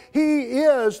because he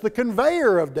is the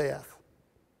conveyor of death.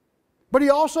 But he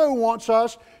also wants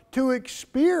us to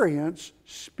experience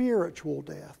spiritual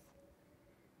death.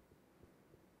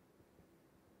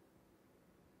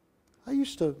 I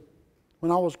used to,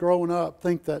 when I was growing up,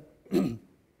 think that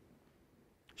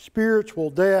spiritual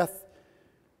death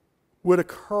would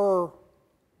occur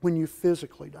when you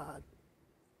physically died.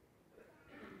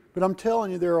 But I'm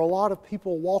telling you, there are a lot of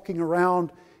people walking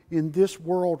around in this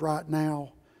world right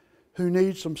now who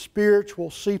need some spiritual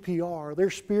CPR. They're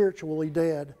spiritually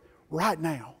dead right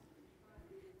now.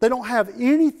 They don't have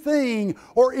anything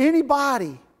or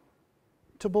anybody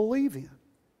to believe in.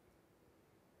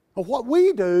 But what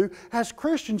we do as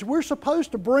Christians, we're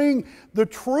supposed to bring the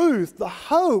truth, the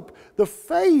hope, the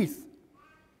faith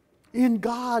in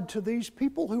God to these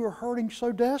people who are hurting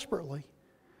so desperately.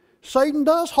 Satan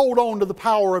does hold on to the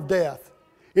power of death.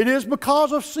 It is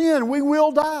because of sin we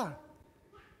will die.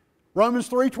 Romans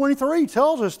 3:23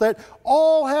 tells us that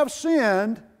all have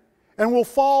sinned and will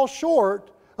fall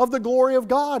short of the glory of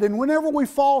God. And whenever we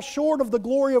fall short of the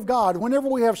glory of God, whenever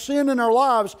we have sin in our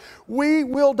lives, we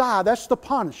will die. That's the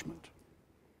punishment.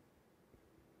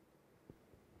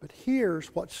 But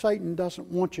here's what Satan doesn't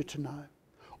want you to know.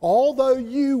 Although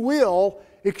you will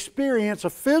experience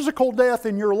a physical death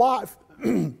in your life,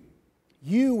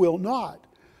 you will not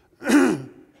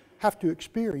have to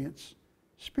experience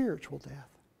spiritual death.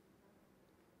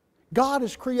 God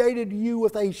has created you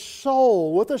with a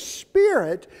soul, with a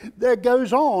spirit that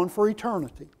goes on for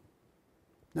eternity.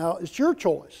 Now, it's your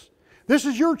choice. This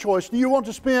is your choice. Do you want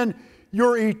to spend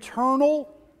your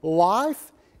eternal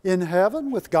life in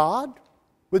heaven with God,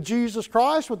 with Jesus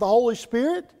Christ, with the Holy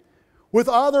Spirit, with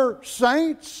other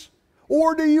saints?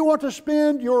 Or do you want to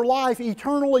spend your life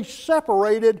eternally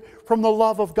separated from the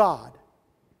love of God?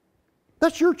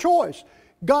 That's your choice.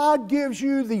 God gives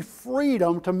you the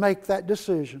freedom to make that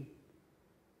decision.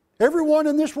 Everyone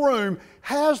in this room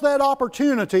has that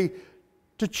opportunity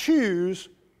to choose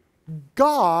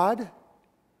God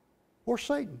or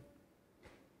Satan.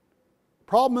 The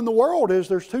problem in the world is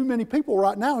there's too many people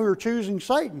right now who are choosing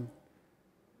Satan.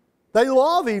 They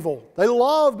love evil. They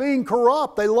love being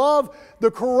corrupt. They love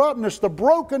the corruptness, the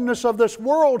brokenness of this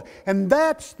world, and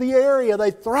that's the area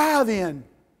they thrive in.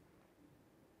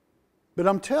 But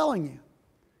I'm telling you,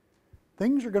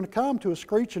 things are going to come to a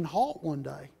screeching halt one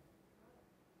day.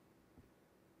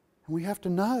 And we have to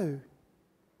know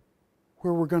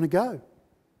where we're going to go.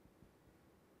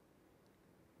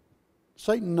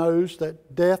 Satan knows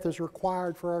that death is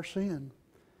required for our sin.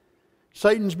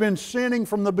 Satan's been sinning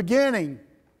from the beginning.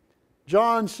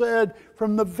 John said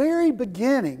from the very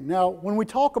beginning. Now, when we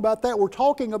talk about that, we're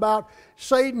talking about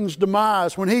Satan's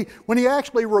demise. When he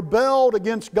actually rebelled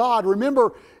against God.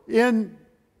 Remember,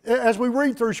 as we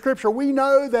read through Scripture, we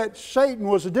know that Satan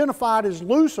was identified as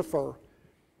Lucifer,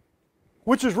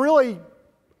 which is really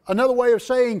another way of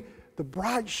saying the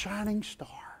bright shining star.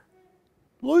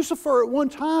 Lucifer at one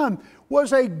time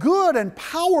was a good and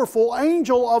powerful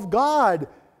angel of God,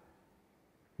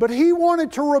 but he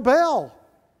wanted to rebel.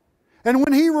 And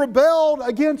when he rebelled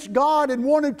against God and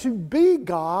wanted to be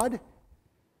God,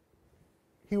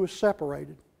 he was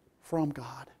separated from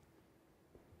God.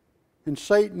 And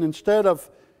Satan, instead of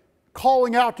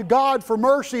calling out to God for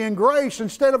mercy and grace,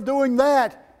 instead of doing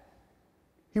that,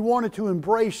 he wanted to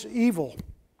embrace evil.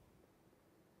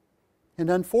 And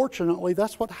unfortunately,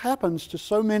 that's what happens to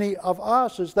so many of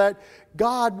us, is that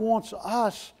God wants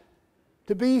us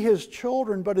to be His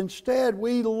children, but instead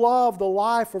we love the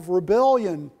life of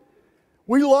rebellion.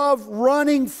 We love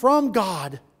running from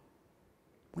God.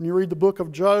 When you read the book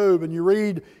of Job and you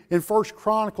read in 1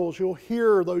 Chronicles, you'll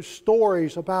hear those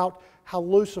stories about how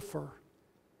Lucifer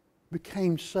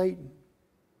became Satan.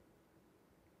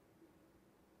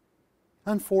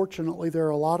 Unfortunately, there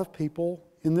are a lot of people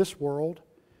in this world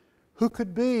who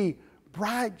could be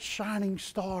bright, shining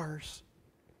stars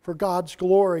for God's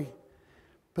glory,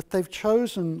 but they've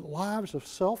chosen lives of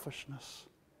selfishness.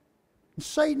 And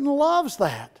Satan loves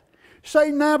that.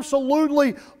 Satan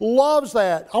absolutely loves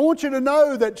that. I want you to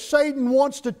know that Satan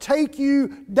wants to take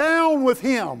you down with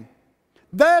him.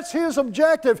 That's his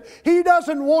objective. He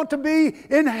doesn't want to be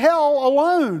in hell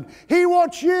alone. He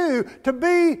wants you to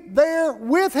be there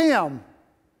with him.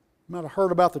 You might have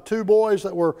heard about the two boys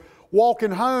that were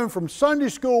walking home from Sunday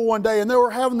school one day, and they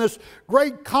were having this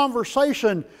great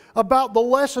conversation about the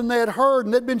lesson they had heard,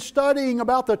 and they'd been studying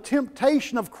about the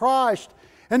temptation of Christ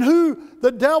and who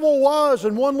the devil was.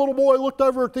 And one little boy looked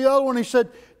over at the other one and he said,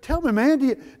 "Tell me, man,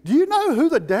 do you know who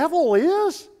the devil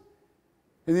is?"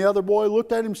 And the other boy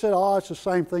looked at him and said, "Oh, it's the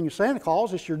same thing as Santa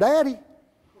Claus. It's your daddy."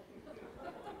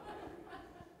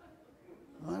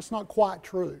 Well, that's not quite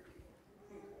true.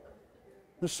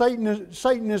 Now, Satan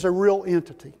is a real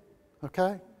entity,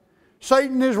 okay?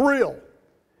 Satan is real.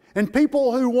 And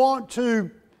people who want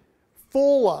to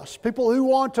fool us, people who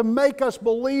want to make us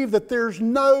believe that there's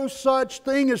no such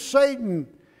thing as Satan,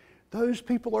 those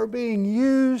people are being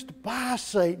used by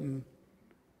Satan.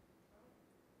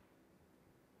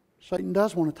 Satan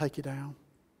does want to take you down.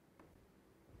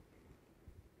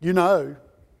 You know,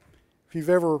 if you've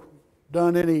ever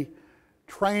done any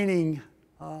training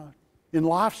in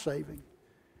life-saving,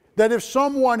 that if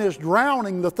someone is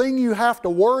drowning, the thing you have to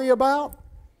worry about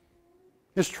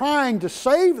is trying to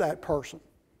save that person.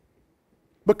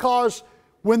 Because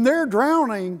when they're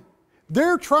drowning,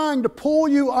 they're trying to pull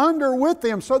you under with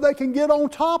them so they can get on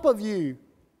top of you.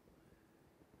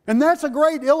 And that's a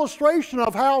great illustration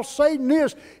of how Satan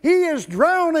is. He is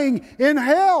drowning in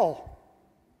hell.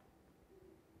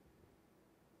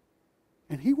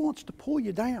 And he wants to pull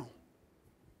you down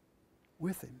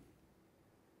with him.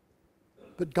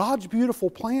 But God's beautiful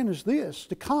plan is this: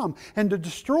 to come and to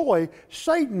destroy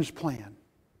Satan's plan.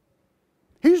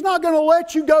 He's not going to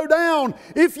let you go down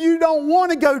if you don't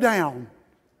want to go down.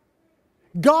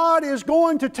 God is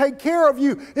going to take care of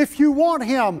you if you want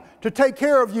Him to take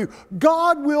care of you.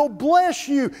 God will bless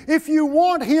you if you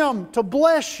want Him to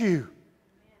bless you.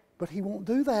 But He won't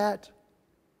do that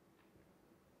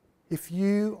if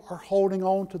you are holding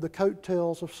on to the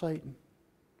coattails of Satan?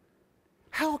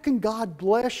 How can God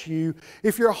bless you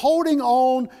if you're holding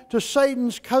on to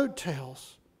Satan's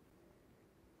coattails?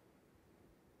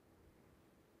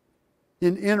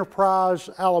 In Enterprise,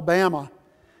 Alabama,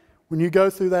 when you go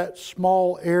through that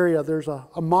small area, there's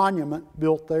a monument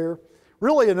built there.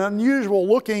 Really an unusual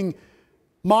looking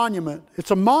monument.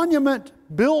 It's a monument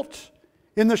built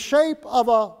in the shape of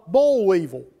a boll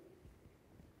weevil.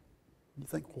 You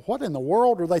think, well, what in the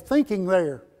world are they thinking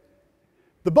there?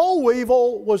 The boll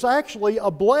weevil was actually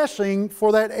a blessing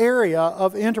for that area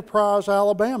of Enterprise,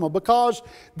 Alabama, because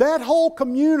that whole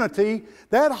community,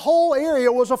 that whole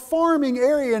area was a farming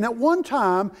area, and at one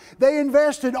time they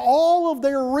invested all of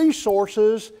their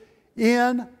resources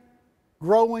in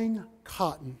growing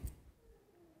cotton.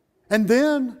 And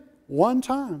then, one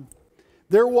time,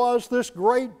 there was this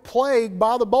great plague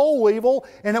by the boll weevil,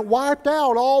 and it wiped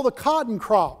out all the cotton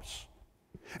crops.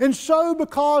 And so,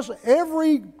 because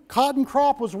every cotton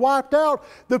crop was wiped out,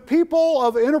 the people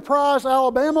of Enterprise,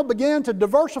 Alabama began to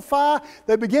diversify.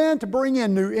 They began to bring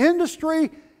in new industry.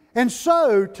 And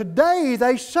so, today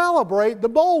they celebrate the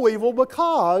boll weevil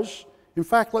because, in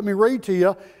fact, let me read to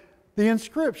you the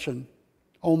inscription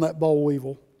on that boll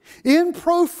weevil. In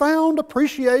profound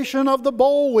appreciation of the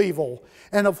boll weevil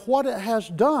and of what it has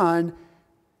done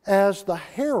as the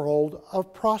herald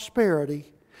of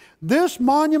prosperity, this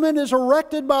monument is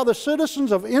erected by the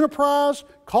citizens of Enterprise,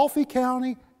 Coffee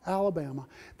County, Alabama.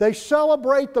 They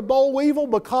celebrate the boll weevil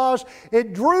because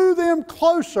it drew them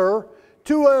closer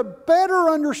to a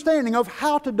better understanding of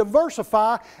how to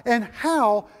diversify and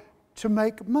how to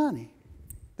make money.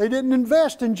 They didn't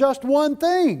invest in just one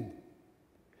thing.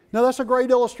 Now that's a great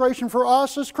illustration for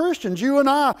us as Christians. You and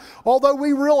I, although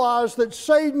we realize that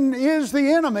Satan is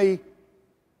the enemy,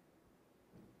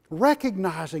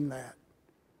 recognizing that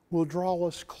will draw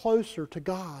us closer to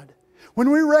God. When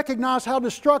we recognize how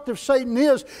destructive Satan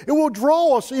is, it will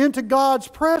draw us into God's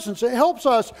presence. It helps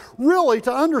us really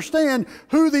to understand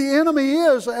who the enemy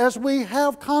is as we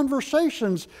have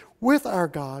conversations with our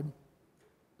God.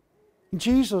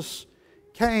 Jesus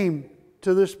came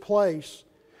to this place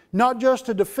not just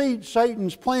to defeat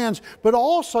Satan's plans, but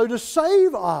also to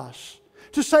save us,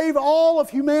 to save all of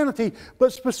humanity,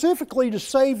 but specifically to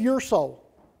save your soul.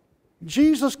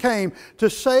 Jesus came to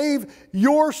save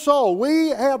your soul. We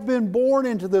have been born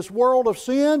into this world of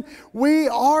sin. We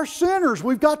are sinners.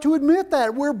 We've got to admit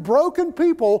that. We're broken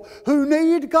people who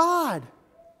need God.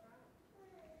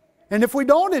 And if we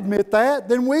don't admit that,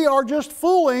 then we are just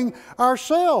fooling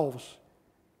ourselves.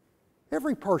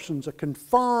 Every person's a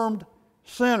confirmed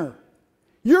sinner.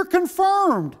 You're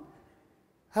confirmed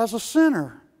as a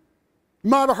sinner. You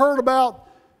might have heard about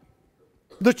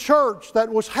the church that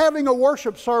was having a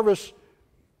worship service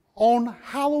on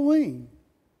Halloween.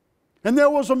 And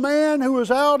there was a man who was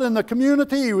out in the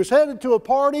community. He was headed to a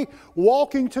party,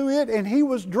 walking to it, and he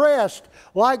was dressed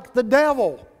like the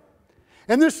devil.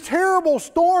 And this terrible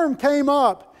storm came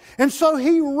up. And so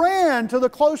he ran to the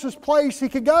closest place he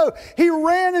could go. He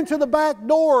ran into the back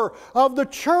door of the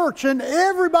church, and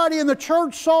everybody in the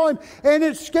church saw him, and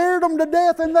it scared them to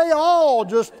death, and they all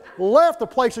just left the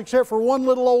place except for one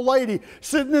little old lady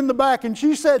sitting in the back. And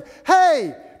she said,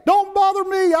 "Hey, don't bother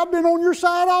me. I've been on your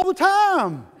side all the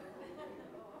time."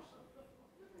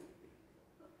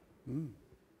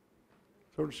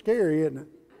 Sort of scary, isn't it?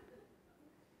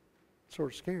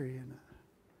 Sort of scary, isn't it?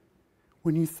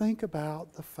 When you think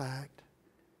about the fact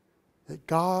that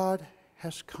God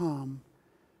has come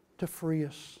to free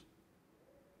us.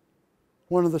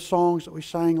 One of the songs that we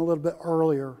sang a little bit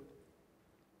earlier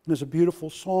is a beautiful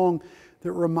song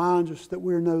that reminds us that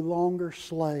we're no longer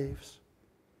slaves.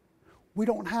 We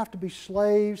don't have to be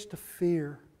slaves to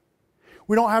fear.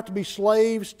 We don't have to be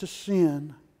slaves to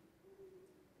sin.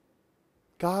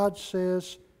 God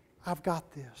says, I've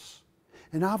got this,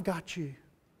 and I've got you.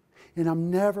 And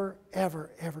I'm never,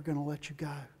 ever, ever going to let you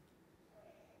go.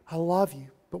 I love you.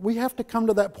 But we have to come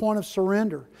to that point of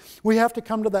surrender. We have to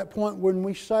come to that point when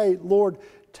we say, Lord,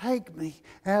 take me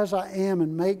as I am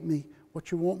and make me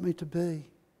what you want me to be.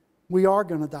 We are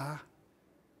going to die.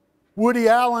 Woody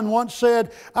Allen once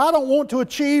said, I don't want to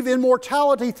achieve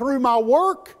immortality through my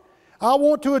work. I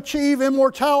want to achieve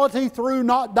immortality through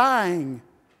not dying.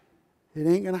 It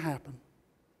ain't going to happen.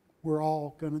 We're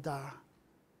all going to die.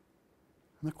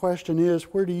 And the question is,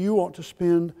 where do you want to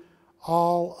spend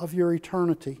all of your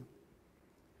eternity?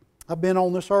 I've been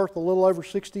on this earth a little over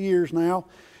 60 years now,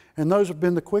 and those have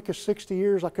been the quickest 60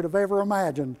 years I could have ever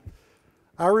imagined.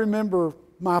 I remember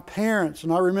my parents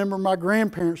and I remember my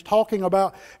grandparents talking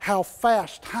about how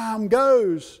fast time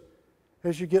goes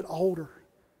as you get older.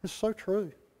 It's so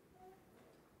true.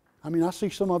 I mean, I see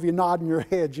some of you nodding your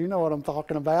heads. You know what I'm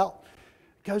talking about.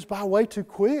 It goes by way too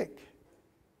quick.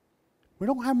 We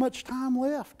don't have much time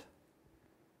left.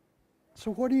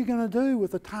 So what are you going to do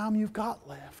with the time you've got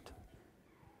left?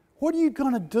 What are you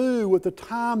going to do with the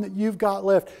time that you've got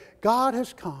left? God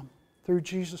has come through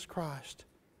Jesus Christ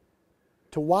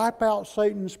to wipe out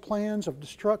Satan's plans of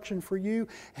destruction for you,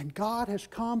 and God has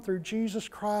come through Jesus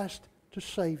Christ to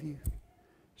save you.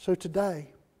 So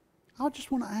today, I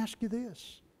just want to ask you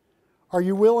this. Are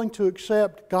you willing to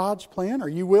accept God's plan? Are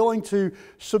you willing to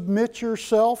submit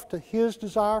yourself to His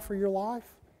desire for your life?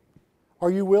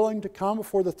 Are you willing to come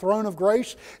before the throne of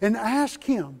grace and ask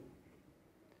Him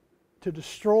to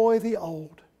destroy the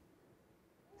old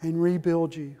and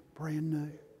rebuild you brand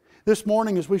new? This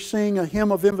morning as we sing a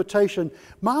hymn of invitation,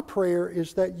 my prayer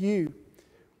is that you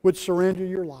would surrender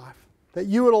your life, that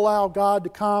you would allow God to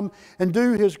come and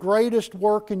do His greatest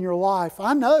work in your life.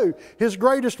 I know His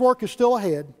greatest work is still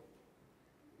ahead,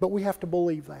 but we have to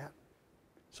believe that.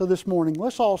 So this morning,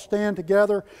 let's all stand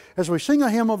together as we sing a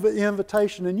hymn of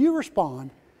invitation, and you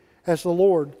respond as the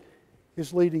Lord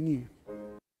is leading you.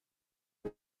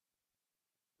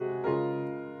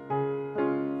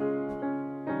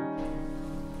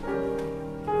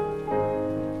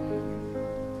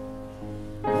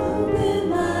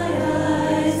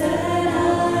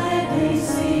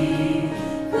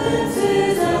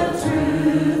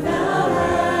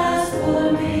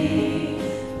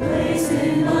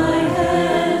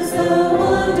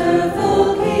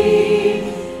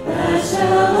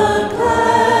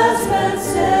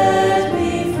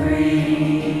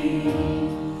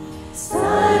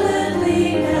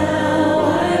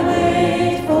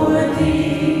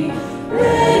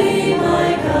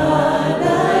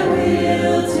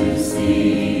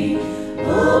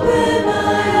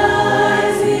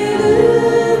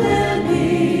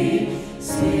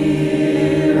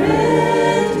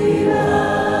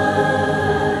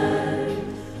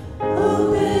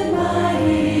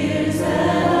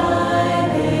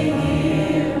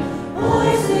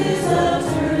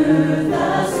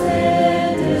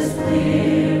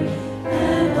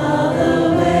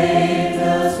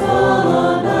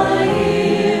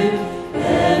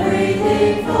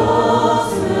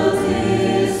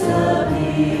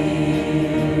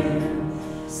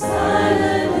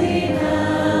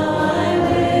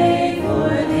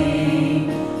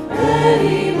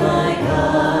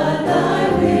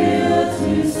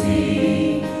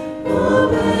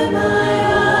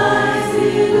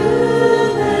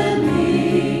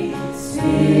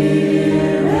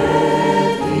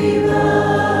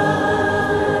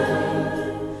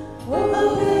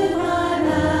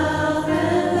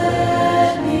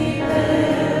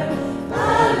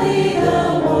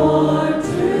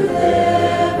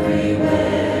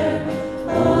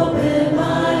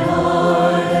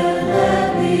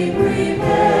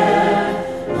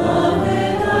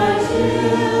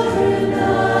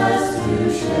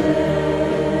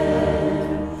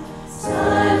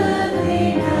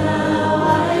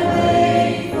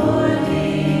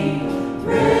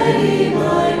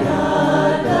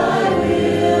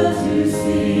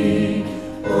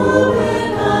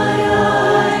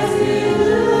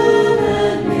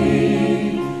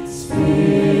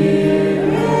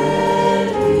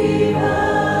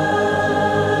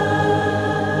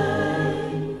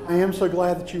 So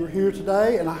glad that you were here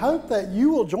today, and I hope that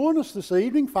you will join us this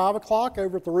evening, 5 o'clock,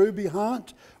 over at the Ruby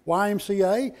Hunt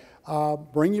YMCA.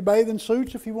 Bring your bathing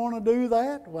suits if you want to do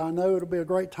that. Well, I know it'll be a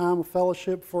great time of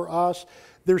fellowship for us.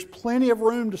 There's plenty of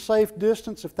room to safe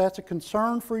distance if that's a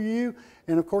concern for you.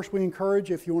 And of course, we encourage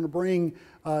you, if you want to bring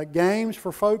games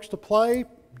for folks to play,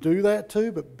 do that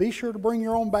too. But be sure to bring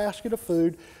your own basket of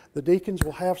food. The deacons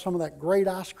will have some of that great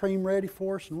ice cream ready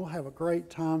for us, and we'll have a great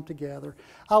time together.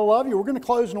 I love you. We're going to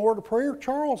close in order of prayer.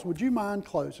 Charles, would you mind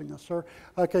closing us, sir?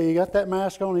 Okay, you got that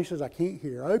mask on? He says, I can't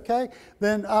hear. Okay,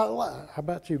 then how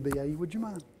about you, B.A.? Would you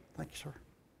mind? Thank you, sir.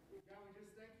 God, we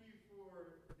just thank you for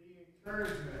the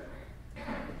encouragement.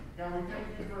 God, we thank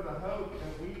you for the hope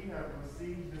that we have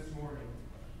received this morning.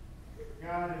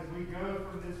 God, as we go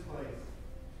from this place,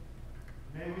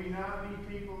 may we not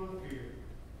be people of fear,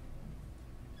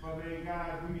 but may,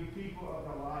 God, we be people of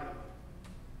the light,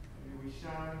 and we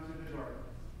shine into the darkness.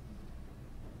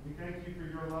 We thank you for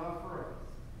your love for us.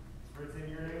 For it's in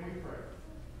your name we pray.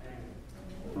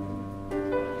 Amen.